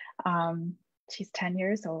 She's 10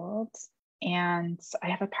 years old, and I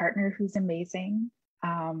have a partner who's amazing.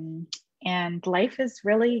 And life is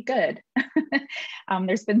really good.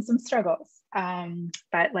 There's been some struggles,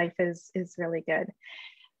 but life is really good.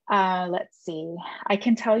 Let's see, I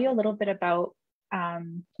can tell you a little bit about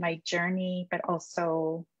my journey, but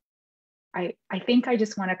also I think I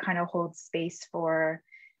just want to kind of hold space for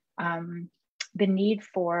the need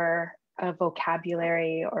for a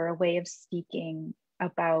vocabulary or a way of speaking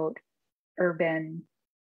about urban,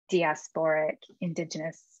 diasporic,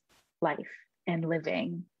 Indigenous life and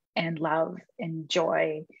living and love and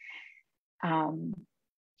joy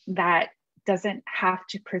that doesn't have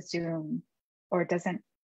to presume or doesn't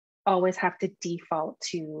always have to default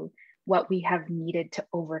to what we have needed to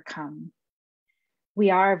overcome. We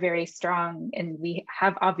are very strong and we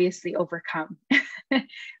have obviously overcome.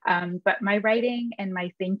 But my writing and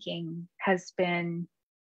my thinking has been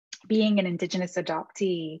being an Indigenous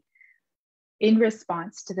adoptee in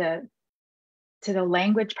response to the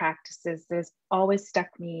language practices that's always stuck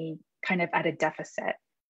me kind of at a deficit.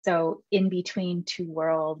 So in between two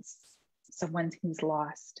worlds, someone who's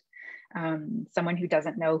lost, someone who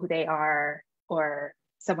doesn't know who they are, or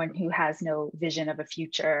someone who has no vision of a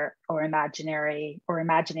future or imagining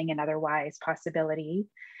an otherwise possibility.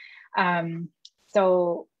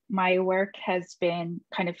 So my work has been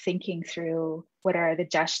kind of thinking through what are the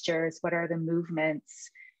gestures, what are the movements,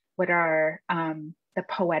 what are the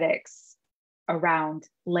poetics around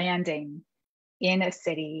landing in a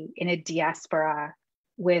city, in a diaspora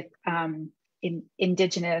with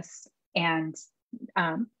Indigenous and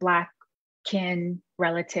Black kin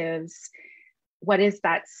relatives. What is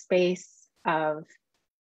that space of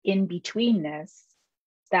in-betweenness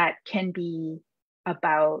that can be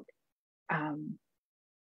about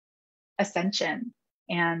ascension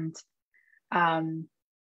and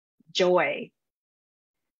joy?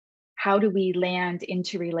 How do we land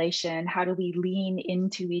into relation? How do we lean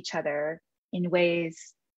into each other in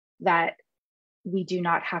ways that we do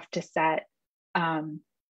not have to set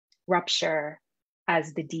rupture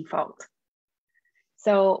as the default?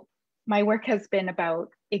 So my work has been about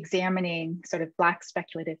examining sort of Black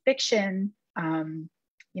speculative fiction,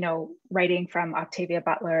 writing from Octavia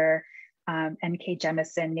Butler, N.K.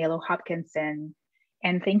 Jemisin, Nalo Hopkinson,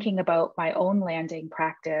 and thinking about my own landing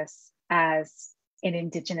practice as an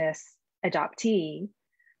Indigenous adoptee,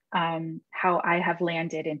 how I have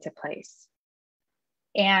landed into place.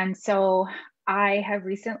 And so I have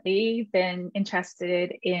recently been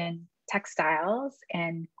interested in textiles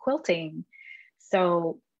and quilting.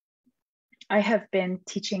 So I have been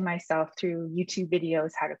teaching myself through YouTube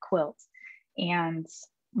videos how to quilt. And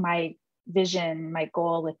my vision, my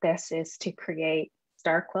goal with this is to create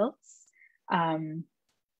star quilts.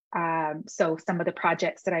 So some of the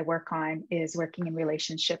projects that I work on is working in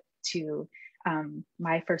relationship to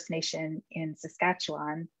my First Nation in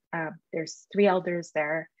Saskatchewan. There's 3 elders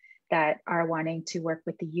there that are wanting to work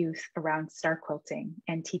with the youth around star quilting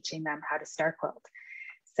and teaching them how to star quilt.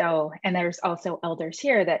 So, and there's also elders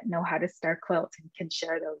here that know how to star quilt and can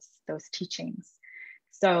share those teachings.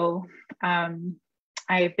 So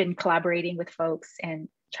I've been collaborating with folks and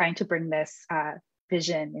trying to bring this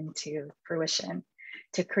vision into fruition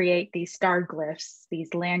to create these star glyphs,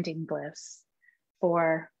 these landing glyphs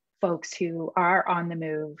for folks who are on the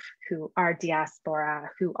move, who are diaspora,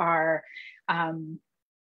 who are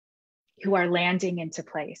landing into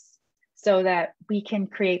place, so that we can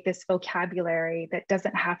create this vocabulary that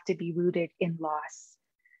doesn't have to be rooted in loss,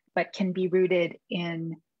 but can be rooted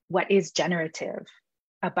in what is generative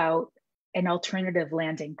about an alternative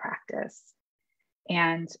landing practice.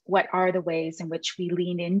 And what are the ways in which we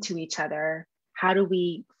lean into each other? How do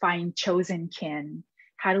we find chosen kin?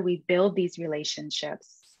 How do we build these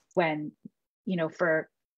relationships when, for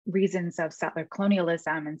reasons of settler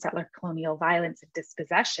colonialism and settler colonial violence and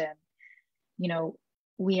dispossession,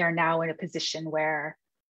 we are now in a position where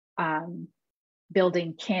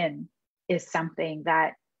building kin is something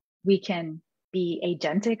that we can be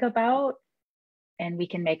agentic about and we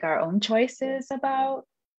can make our own choices about.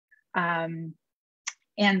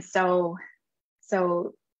 And so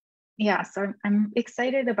I'm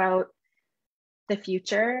excited about the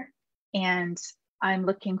future, and I'm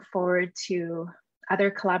looking forward to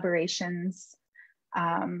other collaborations.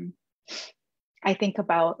 I think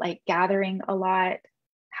about like gathering a lot.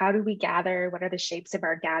 How do we gather? What are the shapes of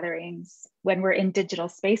our gatherings? When we're in digital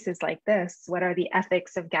spaces like this, what are the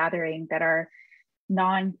ethics of gathering that are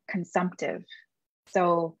non-consumptive?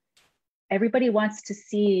 So everybody wants to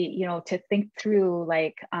see, to think through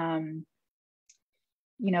like,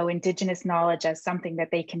 Indigenous knowledge as something that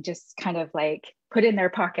they can just kind of like put in their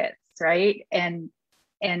pockets, right? And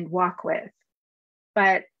walk with.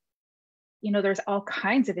 But, there's all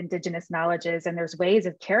kinds of Indigenous knowledges, and there's ways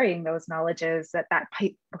of carrying those knowledges that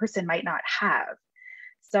person might not have.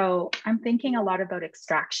 So I'm thinking a lot about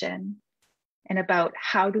extraction and about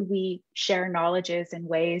how do we share knowledges in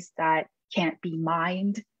ways that can't be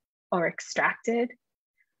mined or extracted.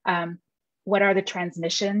 What are the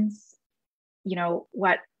transmissions?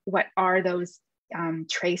 What are those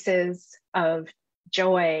traces of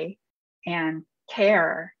joy and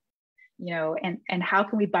care, and how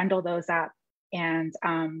can we bundle those up and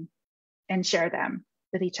share them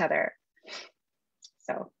with each other?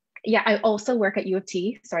 So yeah, I also work at U of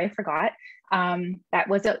T. Sorry, I forgot. That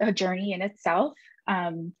was a journey in itself.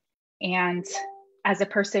 And as a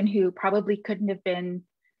person who probably couldn't have been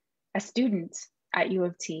a student at U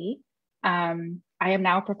of T, I am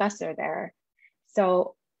now a professor there.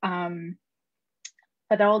 So,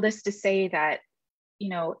 but all this to say that,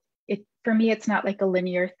 for me, it's not like a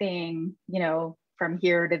linear thing, from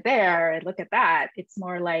here to there and look at that. It's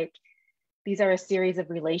more like these are a series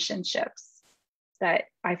of relationships that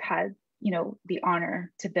I've had, the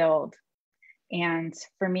honor to build. And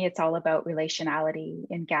for me, it's all about relationality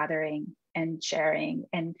and gathering and sharing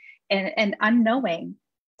and unknowing,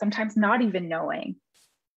 sometimes not even knowing,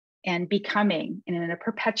 and becoming, and in a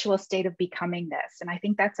perpetual state of becomingness. And I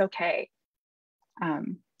think that's okay.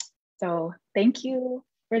 So thank you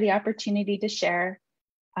for the opportunity to share.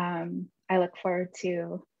 I look forward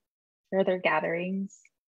to further gatherings,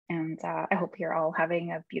 and I hope you're all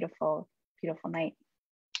having a beautiful, beautiful night.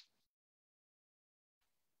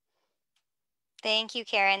 Thank you,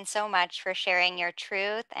 Karen, so much for sharing your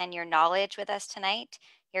truth and your knowledge with us tonight.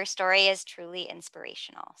 Your story is truly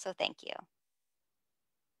inspirational, so thank you.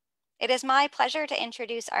 It is my pleasure to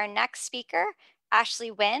introduce our next speaker, Ashley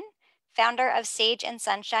Wynn, founder of Sage and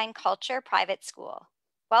Sunshine Culture Private School.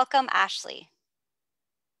 Welcome, Ashley.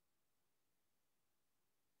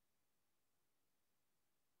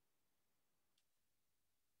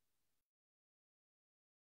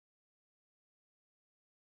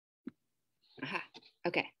 Aha,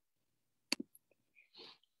 okay.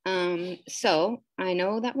 So I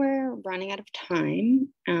know that we're running out of time,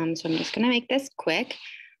 so I'm just gonna make this quick.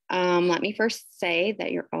 Let me first say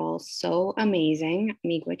that you're all so amazing.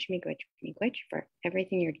 Miigwech, miigwech, miigwech for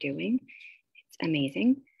everything you're doing. It's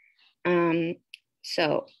amazing.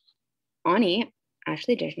 So Ani,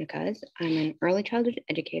 Ashley Dishnakas, I'm an early childhood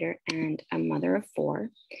educator and a mother of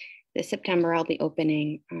 4. This September, I'll be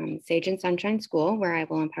opening Sage and Sunshine School, where I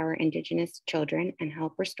will empower Indigenous children and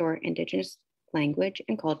help restore Indigenous language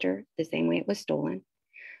and culture the same way it was stolen.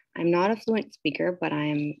 I'm not a fluent speaker, but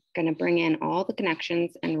I'm going to bring in all the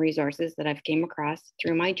connections and resources that I've came across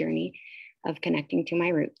through my journey of connecting to my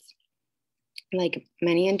roots. Like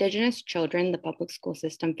many Indigenous children, the public school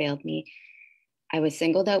system failed me. I was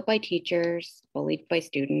singled out by teachers, bullied by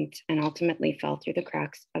students, and ultimately fell through the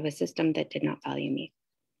cracks of a system that did not value me.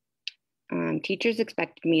 Teachers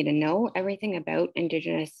expected me to know everything about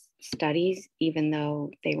Indigenous studies, even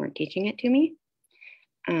though they weren't teaching it to me.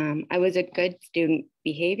 I was a good student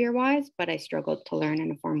behavior-wise, but I struggled to learn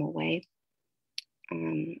in a formal way.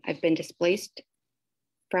 I've been displaced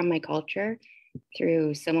from my culture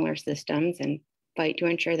through similar systems and fight to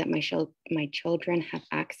ensure that my children have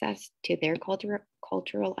access to their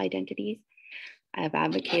cultural identities. I have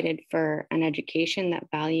advocated for an education that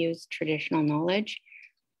values traditional knowledge.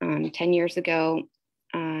 10 years ago,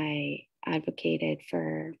 I advocated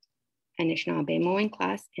for Anishinaabe mowing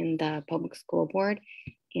class in the public school board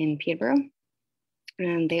in Peterborough.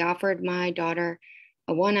 And they offered my daughter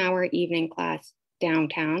a 1-hour evening class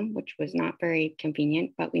downtown, which was not very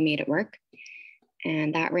convenient, but we made it work.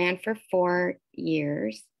 And that ran for 4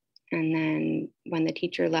 years. And then when the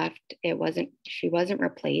teacher left, she wasn't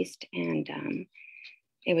replaced, and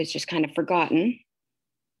it was just kind of forgotten.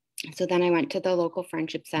 So then I went to the local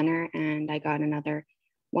friendship center and I got another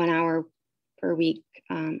 1 hour per week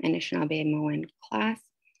Anishinaabe mowing class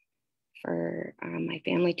for my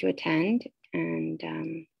family to attend.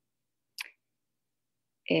 And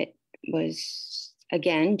it was,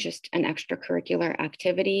 again, just an extracurricular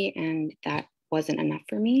activity, and that wasn't enough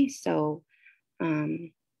for me. So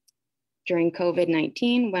during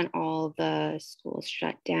COVID-19, when all the schools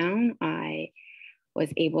shut down, I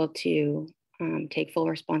was able to take full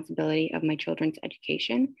responsibility of my children's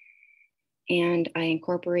education. And I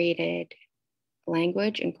incorporated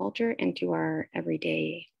language and culture into our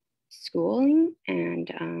everyday schooling.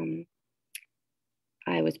 And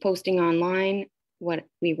I was posting online what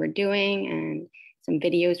we were doing and some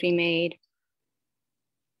videos we made.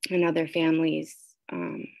 And other families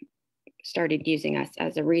started using us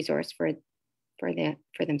as a resource for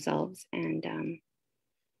themselves. And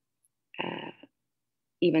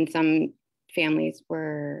even some families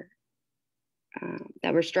were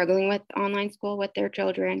that were struggling with online school with their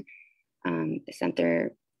children sent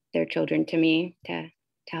their children to me to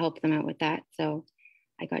help them out with that. So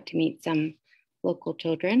I got to meet some local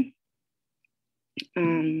children.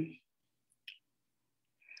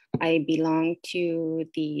 I belong to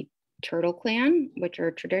the Turtle Clan, which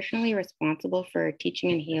are traditionally responsible for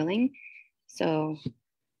teaching and healing. So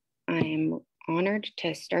I'm honored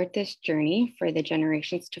to start this journey for the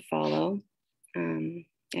generations to follow.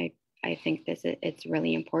 I think it's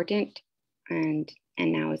really important, and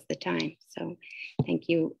now is the time. So thank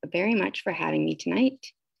you very much for having me tonight,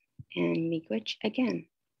 and miigwech again.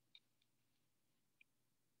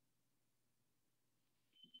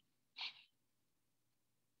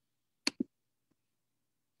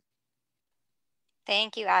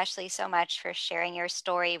 Thank you, Ashley, so much for sharing your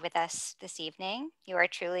story with us this evening. You are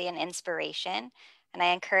truly an inspiration, and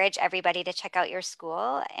I encourage everybody to check out your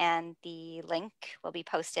school, and the link will be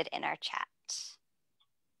posted in our chat.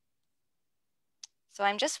 So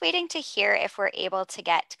I'm just waiting to hear if we're able to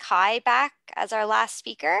get Kai back as our last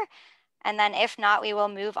speaker, and then if not, we will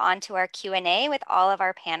move on to our Q&A with all of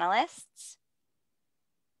our panelists.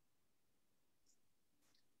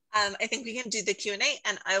 I think we can do the Q&A,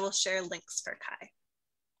 and I will share links for Kai.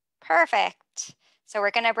 Perfect. So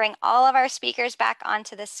we're going to bring all of our speakers back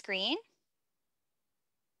onto the screen.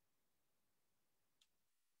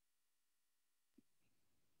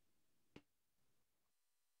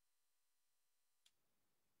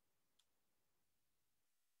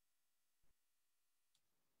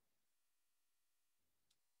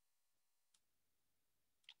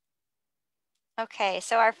 Okay,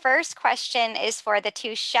 so our first question is for the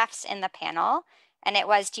two chefs in the panel, and it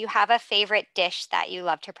was, do you have a favorite dish that you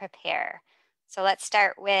love to prepare? So let's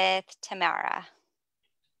start with Tamara.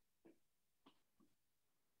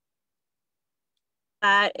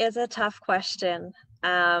 That is a tough question.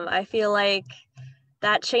 I feel like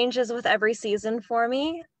that changes with every season for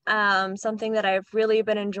me. Something that I've really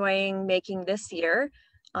been enjoying making this year,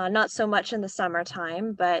 not so much in the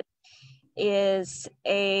summertime, but is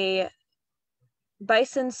a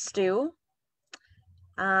bison stew.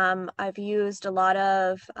 I've used a lot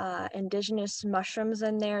of indigenous mushrooms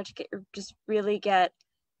in there to just really get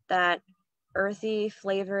that earthy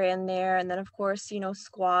flavor in there. And then of course, you know,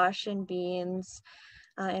 squash and beans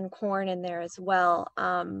and corn in there as well.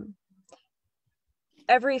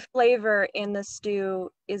 Every flavor in the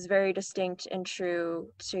stew is very distinct and true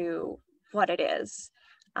to what it is.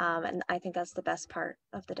 And I think that's the best part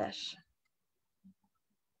of the dish.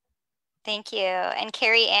 Thank you. And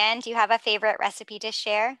Carrie Ann, do you have a favorite recipe to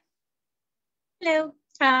share? Hello.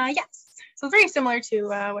 Yes. So very similar to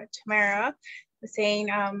what Tamara was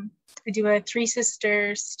saying. I do a Three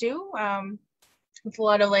Sisters stew with a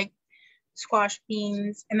lot of like squash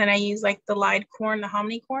beans, and then I use like the lied corn, the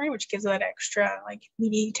hominy corn, which gives that extra like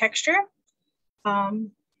meaty texture. Yeah,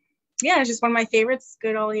 it's just one of my favorites.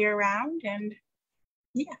 Good all year round, and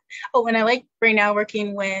yeah. Oh, and I like right now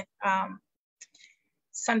working with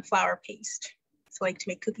sunflower paste, so like to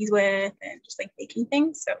make cookies with and just like baking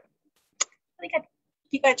things. So really good.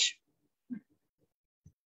 Keep much.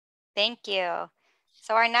 Thank you.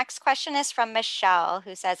 So our next question is from Michelle,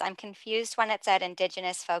 who says, I'm confused when it said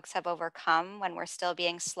Indigenous folks have overcome when we're still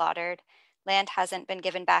being slaughtered. Land hasn't been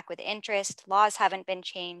given back with interest. Laws haven't been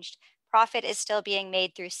changed. Profit is still being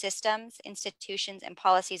made through systems, institutions, and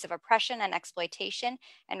policies of oppression and exploitation,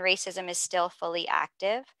 and racism is still fully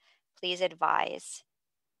active. Please advise.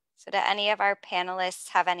 So do any of our panelists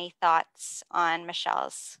have any thoughts on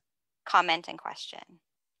Michelle's comment and question?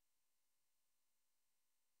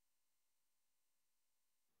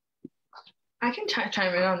 I can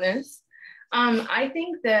chime in on this. I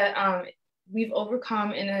think that we've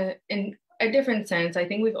overcome in a different sense. I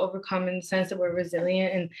think we've overcome in the sense that we're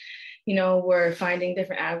resilient and, you know, we're finding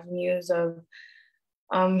different avenues of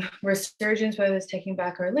resurgence, whether it's taking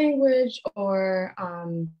back our language or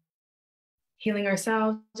healing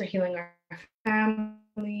ourselves or healing our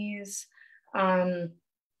families. I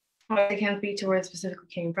can't speak to where it specifically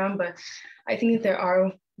came from, but I think that there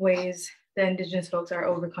are ways that Indigenous folks are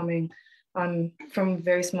overcoming from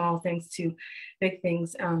very small things to big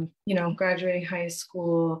things, you know, graduating high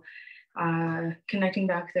school, connecting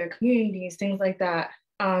back to their communities, things like that.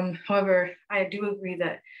 However, I do agree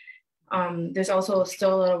that there's also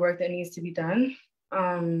still a lot of work that needs to be done.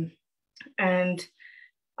 And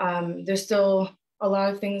there's still a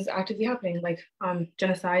lot of things actively happening, like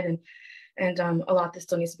genocide and a lot that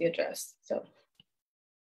still needs to be addressed, so.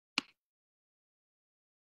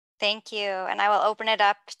 Thank you. And I will open it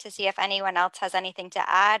up to see if anyone else has anything to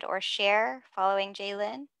add or share following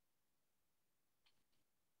Jaylin.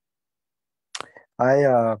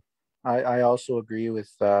 I also agree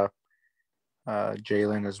with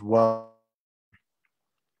Jaylin as well.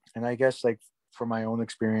 And I guess like from my own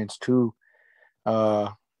experience too,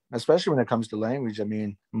 especially when it comes to language, I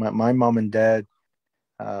mean, my mom and dad,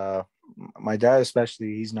 my dad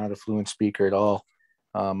especially, he's not a fluent speaker at all.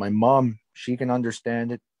 My mom, she can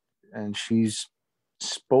understand it, and she's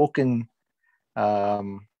spoken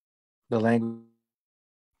the language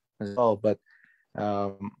as well. But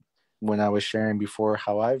when I was sharing before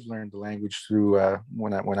how I've learned the language through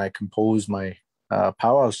when I compose my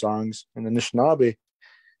powwow songs in the Anishinaabe,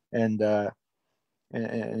 and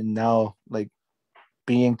now like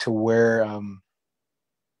being to where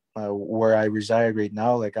I reside right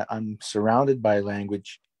now, like I'm surrounded by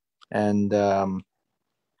language, and I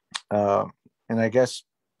guess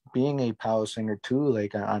being a powwow singer too,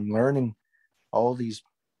 like I'm learning all these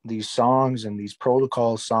songs and these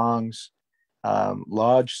protocol songs,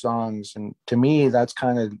 lodge songs, and to me that's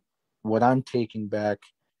kind of what I'm taking back,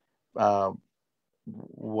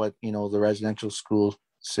 what, you know, the residential school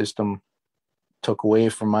system took away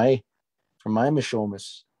from my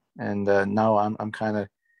Mishomis, and now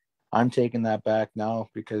I'm taking that back now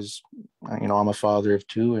because, you know, I'm a father of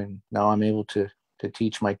two, and now I'm able to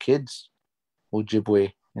teach my kids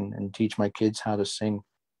Ojibwe and teach my kids how to sing.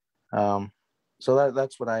 So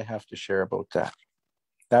that's what I have to share about that.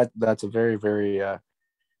 That's a very, very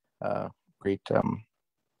great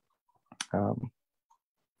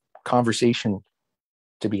conversation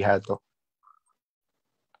to be had, though.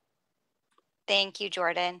 Thank you,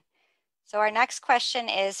 Jordan. So our next question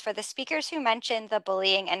is, for the speakers who mentioned the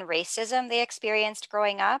bullying and racism they experienced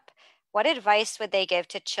growing up, what advice would they give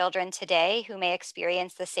to children today who may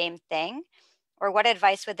experience the same thing? Or what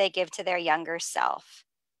advice would they give to their younger self?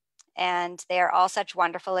 And they are all such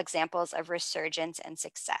wonderful examples of resurgence and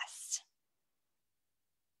success.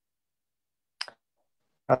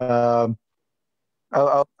 I'll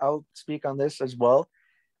speak on this as well.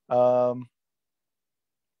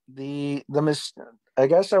 I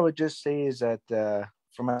guess I would just say is that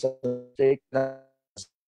for myself, I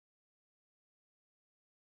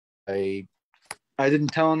didn't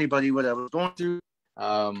tell anybody what I was going through.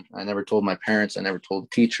 I never told my parents. I never told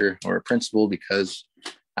a teacher or a principal because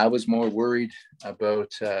I was more worried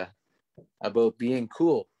about being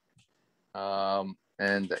cool.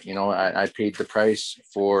 And you know, I paid the price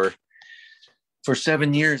for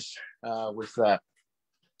 7 years with that.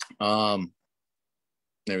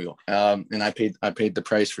 There we go. And I paid the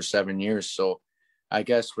price for 7 years. So I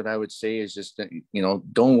guess what I would say is just that, you know,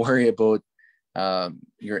 don't worry about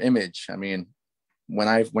your image. I mean, when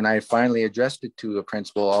I finally addressed it to a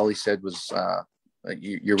principal, all he said was,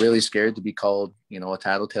 "You're really scared to be called, you know, a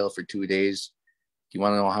tattletale for 2 days. Do you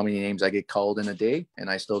want to know how many names I get called in a day? And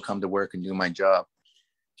I still come to work and do my job.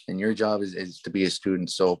 And your job is to be a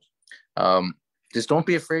student. So just don't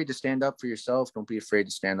be afraid to stand up for yourself. Don't be afraid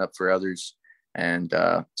to stand up for others. And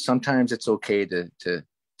sometimes it's okay to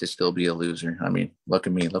still be a loser. I mean, look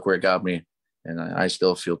at me, look where it got me. And I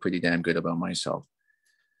still feel pretty damn good about myself."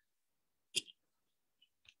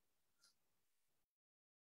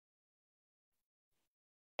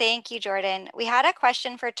 Thank you, Jordan. We had a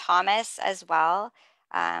question for Thomas as well.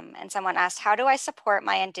 And someone asked, how do I support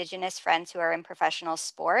my Indigenous friends who are in professional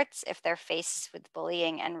sports if they're faced with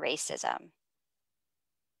bullying and racism?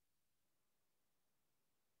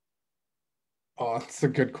 Oh, that's a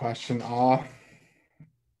good question. I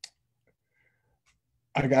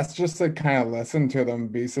guess just to kind of listen to them,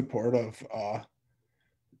 be supportive,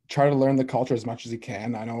 try to learn the culture as much as you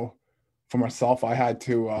can. I know for myself, I had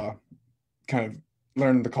to kind of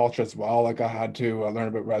learn the culture as well. Like I had to learn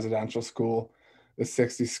about residential school, the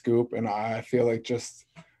 60 scoop, and I feel like just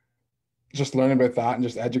learning about that and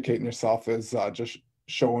just educating yourself is just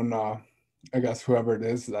showing, I guess, whoever it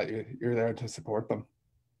is that you're there to support them.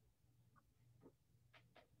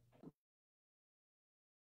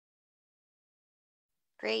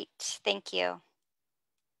 Great, thank you.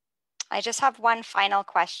 I just have one final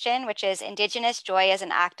question, which is Indigenous joy as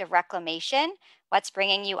an act of reclamation. What's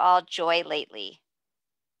bringing you all joy lately?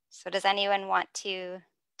 So does anyone want to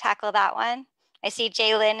tackle that one? I see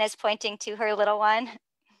Jaylyn is pointing to her little one.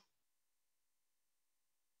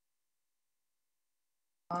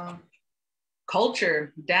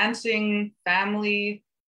 Culture, dancing, family.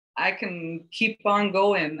 I can keep on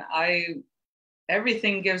going.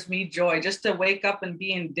 Everything gives me joy. Just to wake up and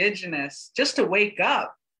be Indigenous, just to wake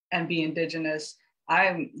up and be Indigenous,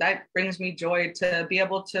 that brings me joy. To be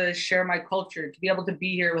able to share my culture, to be able to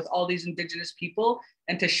be here with all these Indigenous people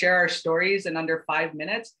and to share our stories in under 5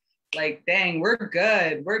 minutes. Like, dang, we're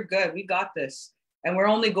good. We got this. And we're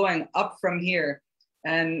only going up from here.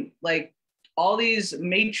 And like all these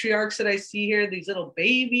matriarchs that I see here, these little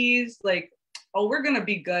babies, like, oh, we're going to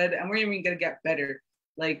be good. And we're even going to get better.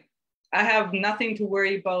 Like, I have nothing to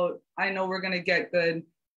worry about. I know we're going to get good,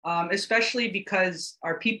 especially because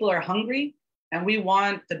our people are hungry and we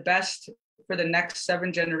want the best for the next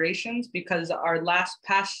 7 generations, because our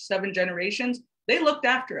past 7 generations, they looked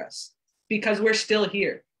after us because we're still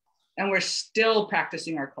here and we're still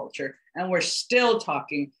practicing our culture and we're still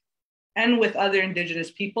talking and with other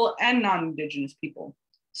Indigenous people and non-Indigenous people.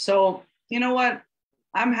 So, you know what?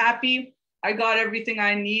 I'm happy. I got everything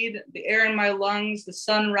I need, the air in my lungs, the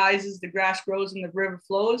sun rises, the grass grows, and the river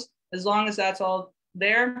flows. As long as that's all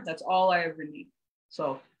there, that's all I ever need.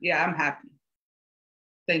 So yeah, I'm happy.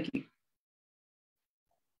 Thank you.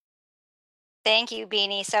 Thank you,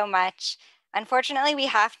 Beanie, so much. Unfortunately, we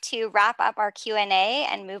have to wrap up our Q&A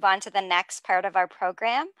and move on to the next part of our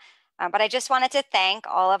program. But I just wanted to thank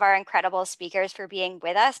all of our incredible speakers for being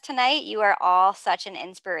with us tonight. You are all such an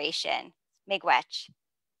inspiration. Miigwech.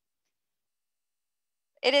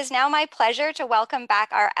 It is now my pleasure to welcome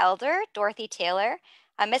back our elder, Dorothy Taylor,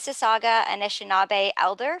 a Mississauga Anishinaabe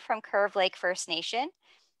elder from Curve Lake First Nation.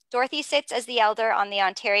 Dorothy sits as the elder on the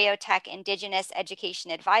Ontario Tech Indigenous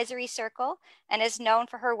Education Advisory Circle and is known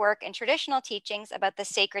for her work in traditional teachings about the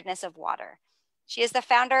sacredness of water. She is the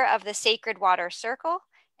founder of the Sacred Water Circle.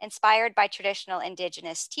 Inspired by traditional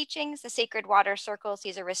Indigenous teachings, the Sacred Water Circle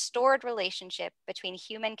sees a restored relationship between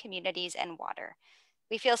human communities and water.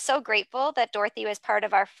 We feel so grateful that Dorothy was part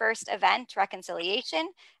of our first event, Reconciliation,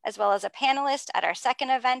 as well as a panelist at our second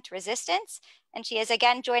event, Resistance, and she is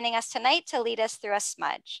again joining us tonight to lead us through a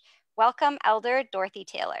smudge. Welcome, Elder Dorothy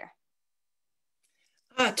Taylor.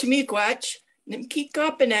 Tumigwach,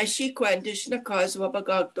 Nimkika Benashi Quandishna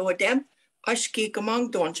Coswabagog Dodem,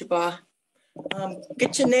 Ashkikamong Donchaba.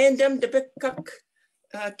 Get your name them the Bikak,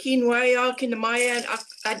 Kinwaya, Kinamaya, and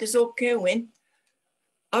Adizokewin.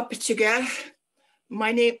 Up Chiga.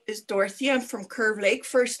 My name is Dorothy. I'm from Curve Lake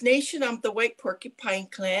First Nation. I'm the White Porcupine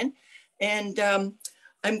Clan. And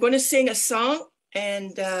I'm going to sing a song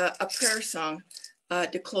and a prayer song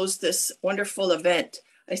to close this wonderful event.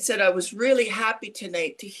 I said I was really happy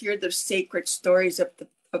tonight to hear the sacred stories of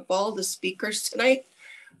all the speakers tonight.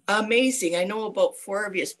 Amazing. I know about 4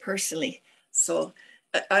 of you personally. So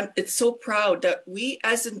it's so proud that we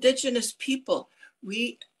as Indigenous people,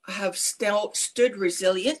 we have stood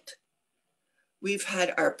resilient. We've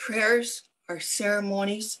had our prayers, our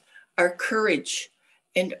ceremonies, our courage,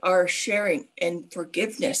 and our sharing and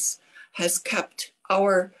forgiveness has kept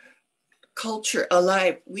our culture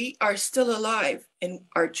alive. We are still alive, and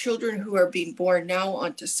our children who are being born now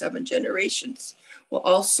onto 7 generations will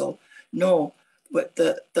also know what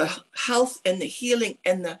the health and the healing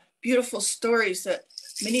and the beautiful stories that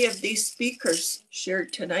many of these speakers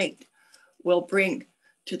shared tonight will bring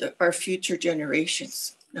to our future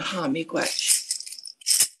generations. Naha miigwech.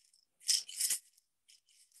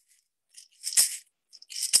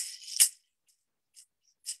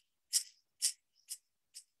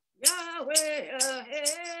 Yahweh, hey,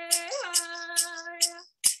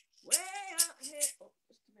 oh,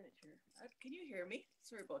 just a minute here. Can you hear me?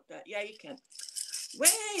 Sorry about that. Yeah, you can. Way,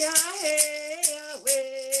 hey,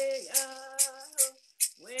 way,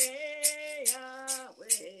 way,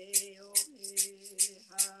 way, oh, hey,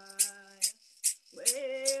 hi. Way,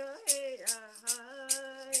 hey,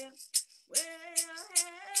 hi. Way, hey,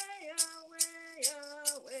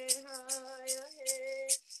 way, hi, hey.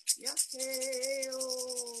 Yeah, hey, oh.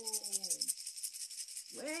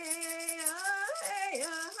 Way, hey,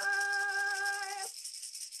 hi.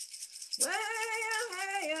 Way,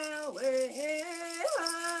 hey, way,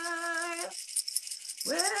 hi.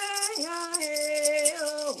 Way, hey,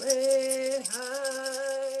 oh, way, hi.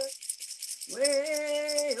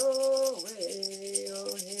 Way, oh,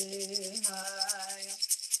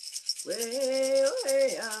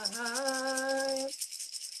 hey, hi.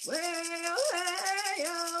 Way, oh, hey,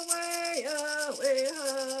 hi. Way, oh, hey,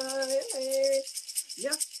 hi, hey.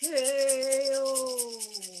 Yeah, hey, oh.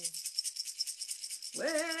 Way,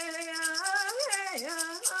 hey, hi.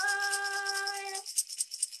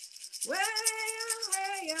 Way,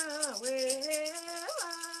 hey, way, hi.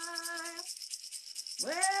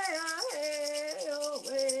 Way, hey, oh,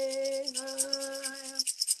 way, hi.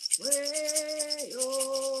 Way, oh,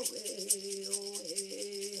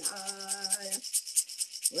 hey, hi.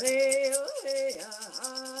 Way, oh, hey,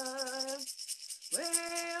 hi. Way,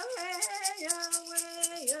 oh,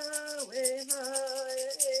 hey, way, hi.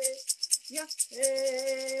 Yeah,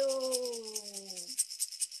 hey, oh.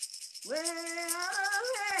 Way,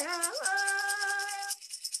 hey, hi.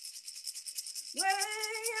 Way,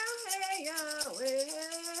 hey, way,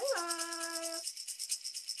 hi.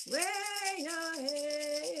 Way,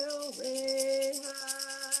 hey, oh, way, hi.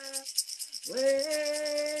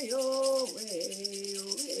 Way, oh,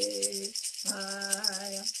 hey,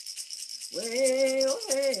 hi. Way, oh,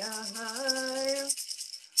 hey, hi.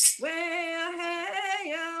 Way,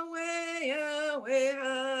 hey, way,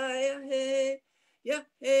 hi, hey. Yeah,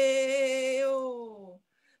 hey, oh.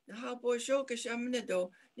 The habo shoka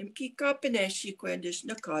shamnado, nim keep up in she quendish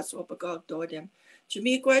na cause what bagog do them. To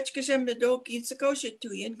me, quetch kashamnado, eats a kosher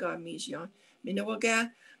to yin garmisian.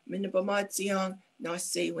 Minawaga, minabamazian, na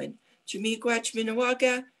say when. To me, quetch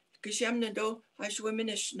minawaga, kashamnado, hash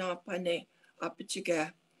womanish na pane,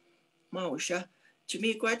 apichiga, mausha. To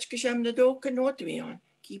me, quetch kashamnado, cannot me on.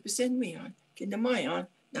 Keep us in me on. Can the my on.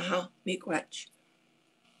 Naha, me quetch.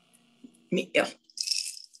 Me, yeah.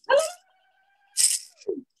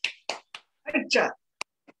 Acha.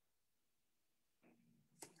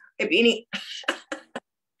 Hey, Beanie.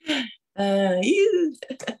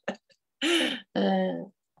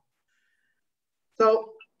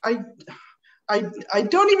 So I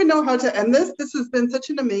don't even know how to end this. This has been such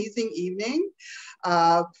an amazing evening.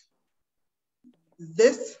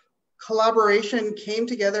 This collaboration came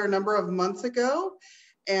together a number of months ago,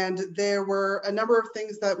 and there were a number of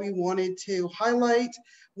things that we wanted to highlight.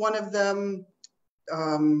 One of them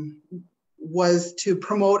was to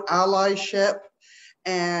promote allyship,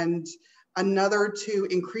 and another to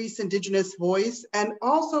increase Indigenous voice, and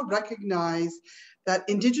also recognize that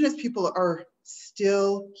Indigenous people are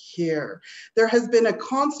still here. There has been a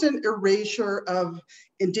constant erasure of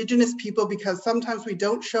Indigenous people because sometimes we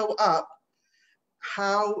don't show up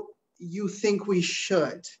how you think we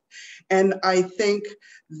should. And I think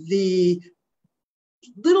the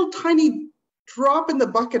little tiny drop in the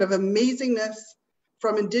bucket of amazingness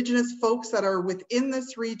from Indigenous folks that are within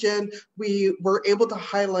this region, we were able to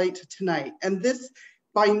highlight tonight. And this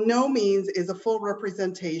by no means is a full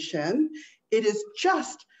representation. It is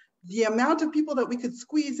just the amount of people that we could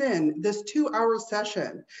squeeze in this 2-hour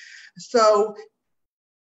session. So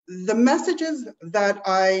the messages that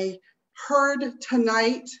I heard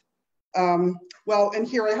tonight, well, and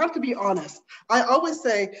here I have to be honest. I always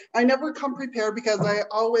say I never come prepared because I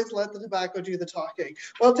always let the tobacco do the talking.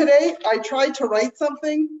 Well, today I tried to write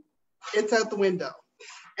something, it's out the window.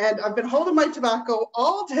 And I've been holding my tobacco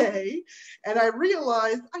all day, and I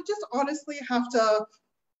realized I just honestly have to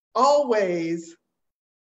always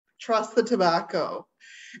trust the tobacco.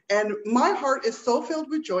 And my heart is so filled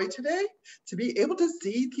with joy today to be able to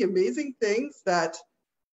see the amazing things that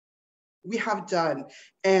we have done.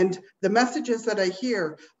 And the messages that I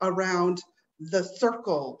hear around the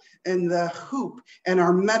circle and the hoop and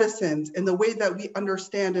our medicines and the way that we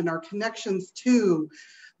understand and our connections to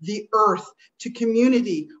the earth, to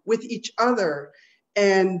community, with each other.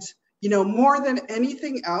 And, you know, more than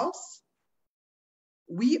anything else,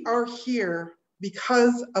 we are here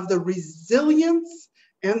because of the resilience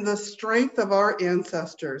and the strength of our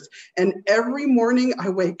ancestors. And every morning I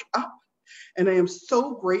wake up and I am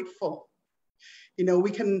so grateful. You know, we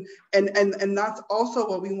can, and that's also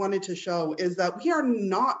what we wanted to show, is that we are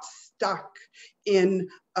not stuck in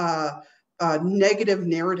a negative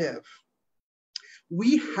narrative.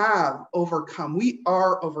 We have overcome, we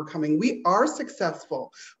are overcoming, we are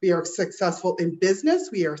successful. We are successful in business,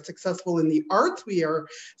 we are successful in the arts, we are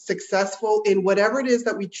successful in whatever it is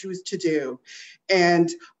that we choose to do. And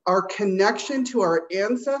our connection to our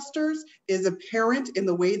ancestors is apparent in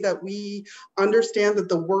the way that we understand that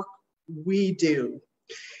the work we do.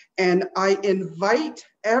 And I invite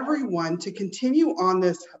everyone to continue on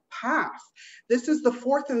this path. This is the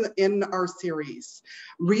fourth in our series,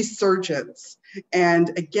 Resurgence. And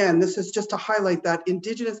again, this is just to highlight that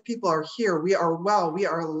Indigenous people are here. We are well, we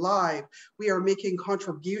are alive, we are making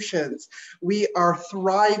contributions, we are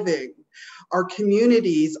thriving. Our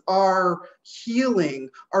communities are healing,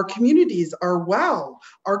 our communities are well,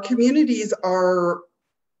 our communities are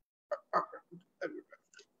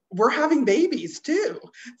we're having babies too.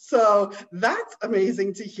 So that's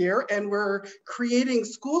amazing to hear. And we're creating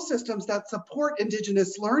school systems that support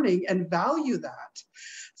Indigenous learning and value that.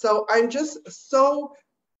 So I'm just so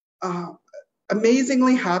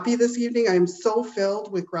amazingly happy this evening. I'm so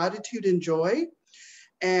filled with gratitude and joy.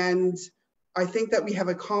 And I think that we have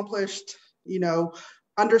accomplished, you know,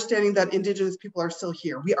 understanding that Indigenous people are still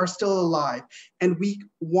here. We are still alive. And we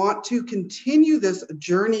want to continue this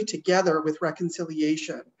journey together with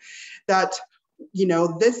reconciliation. That, you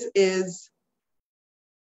know, this is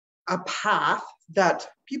a path that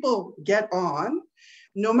people get on.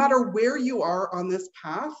 No matter where you are on this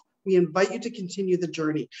path, we invite you to continue the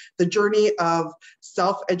journey of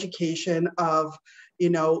self-education, of, you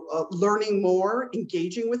know, learning more,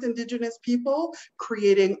 engaging with Indigenous people,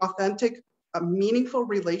 creating authentic, meaningful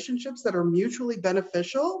relationships that are mutually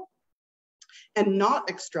beneficial and not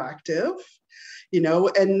extractive, you know,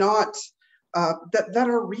 and not that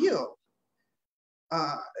are real.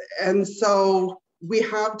 And so we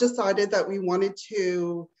have decided that we wanted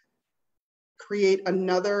to create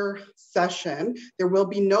another session. There will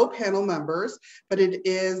be no panel members, but it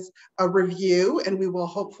is a review, and we will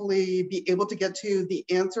hopefully be able to get to the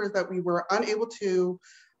answers that we were unable to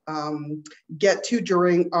get to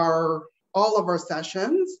during all of our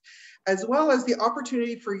sessions, as well as the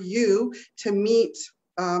opportunity for you to meet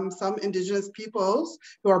some Indigenous peoples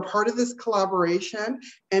who are part of this collaboration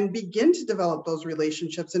and begin to develop those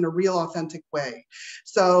relationships in a real authentic way.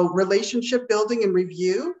 So relationship building and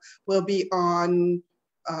review will be on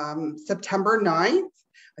September 9th.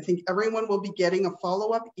 I think everyone will be getting a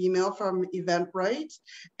follow-up email from Eventbrite,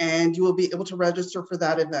 and you will be able to register for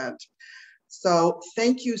that event. So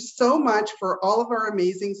thank you so much for all of our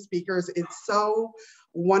amazing speakers. It's so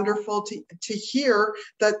wonderful to hear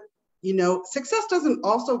that, you know, success doesn't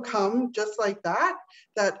also come just like that,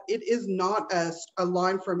 that it is not a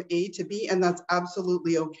line from A to B, and that's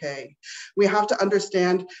absolutely okay. We have to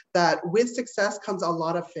understand that with success comes a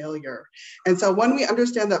lot of failure. And so when we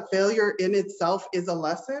understand that failure in itself is a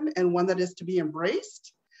lesson and one that is to be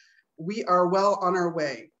embraced, we are well on our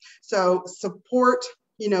way. So support,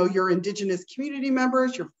 you know, your Indigenous community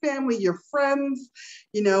members, your family, your friends.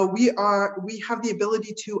 You know, we have the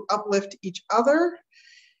ability to uplift each other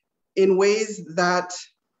in ways that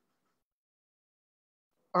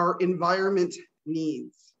our environment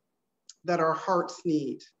needs, that our hearts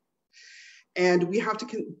need. And we have to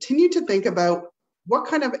continue to think about what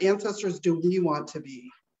kind of ancestors do we want to be?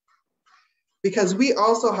 Because we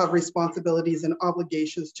also have responsibilities and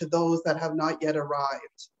obligations to those that have not yet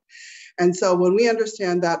arrived. And so when we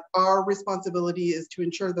understand that our responsibility is to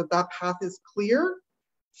ensure that that path is clear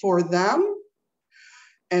for them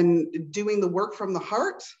and doing the work from the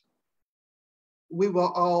heart, we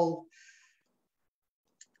will all,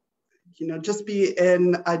 you know, just be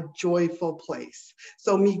in a joyful place.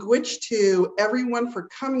 So miigwech to everyone for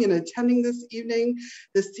coming and attending this evening.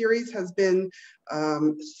 This series has been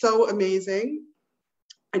so amazing.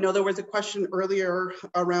 I know there was a question earlier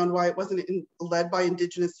around why it wasn't led by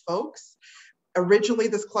Indigenous folks. Originally,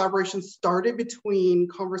 this collaboration started between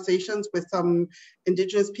conversations with some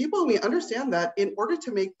Indigenous people, and we understand that in order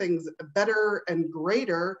to make things better and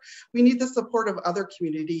greater, we need the support of other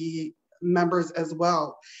community members as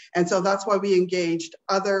well. And so that's why we engaged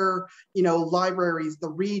other, you know, libraries, the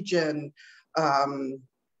region, and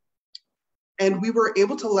we were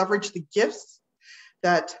able to leverage the gifts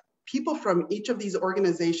that people from each of these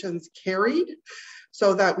organizations carried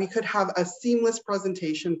so that we could have a seamless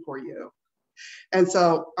presentation for you. And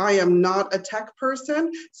so I am not a tech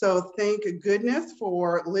person, so thank goodness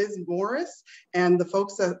for Liz Morris and the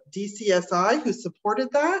folks at DCSI who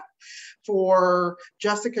supported that, for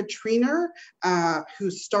Jessica Triner,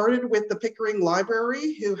 who started with the Pickering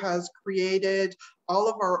Library, who has created all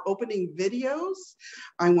of our opening videos.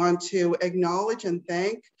 I want to acknowledge and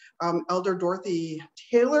thank Elder Dorothy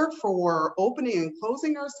Taylor for opening and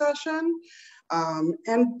closing our session.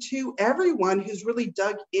 And to everyone who's really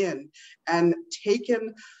dug in and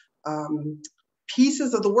taken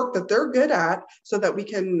pieces of the work that they're good at so that we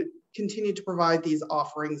can continue to provide these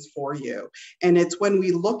offerings for you. And it's when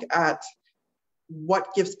we look at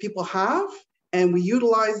what gifts people have and we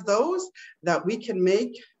utilize those that we can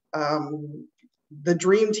make the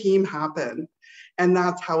dream team happen. And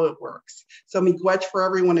that's how it works. So miigwech for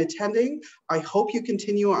everyone attending. I hope you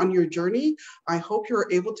continue on your journey. I hope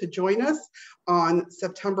you're able to join us on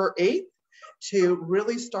September 8th to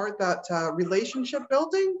really start that relationship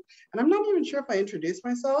building. And I'm not even sure if I introduced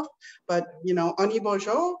myself, but you know, Ani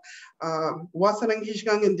Bojo,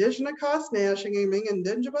 Wasanangishgang Indigenous, Neashing Ming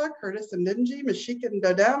Indinjaba, Curtis Indinji, Mishikan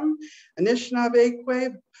Dadem, Anishinaabe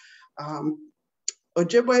Kwe,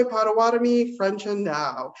 Ojibwe, Potawatomi, French, and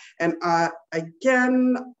Dao. And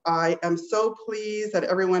again, I am so pleased that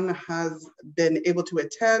everyone has been able to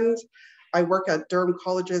attend. I work at Durham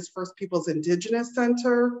College's First Peoples Indigenous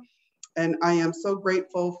Center, and I am so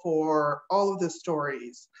grateful for all of the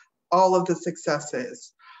stories, all of the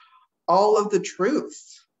successes, all of the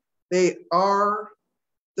truths. They are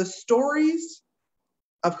the stories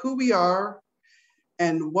of who we are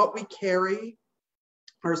and what we carry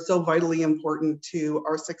are so vitally important to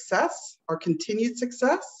our success, our continued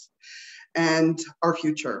success, and our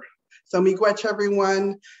future. So miigwech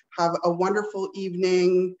everyone, have a wonderful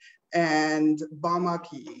evening, and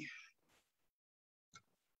bamapi.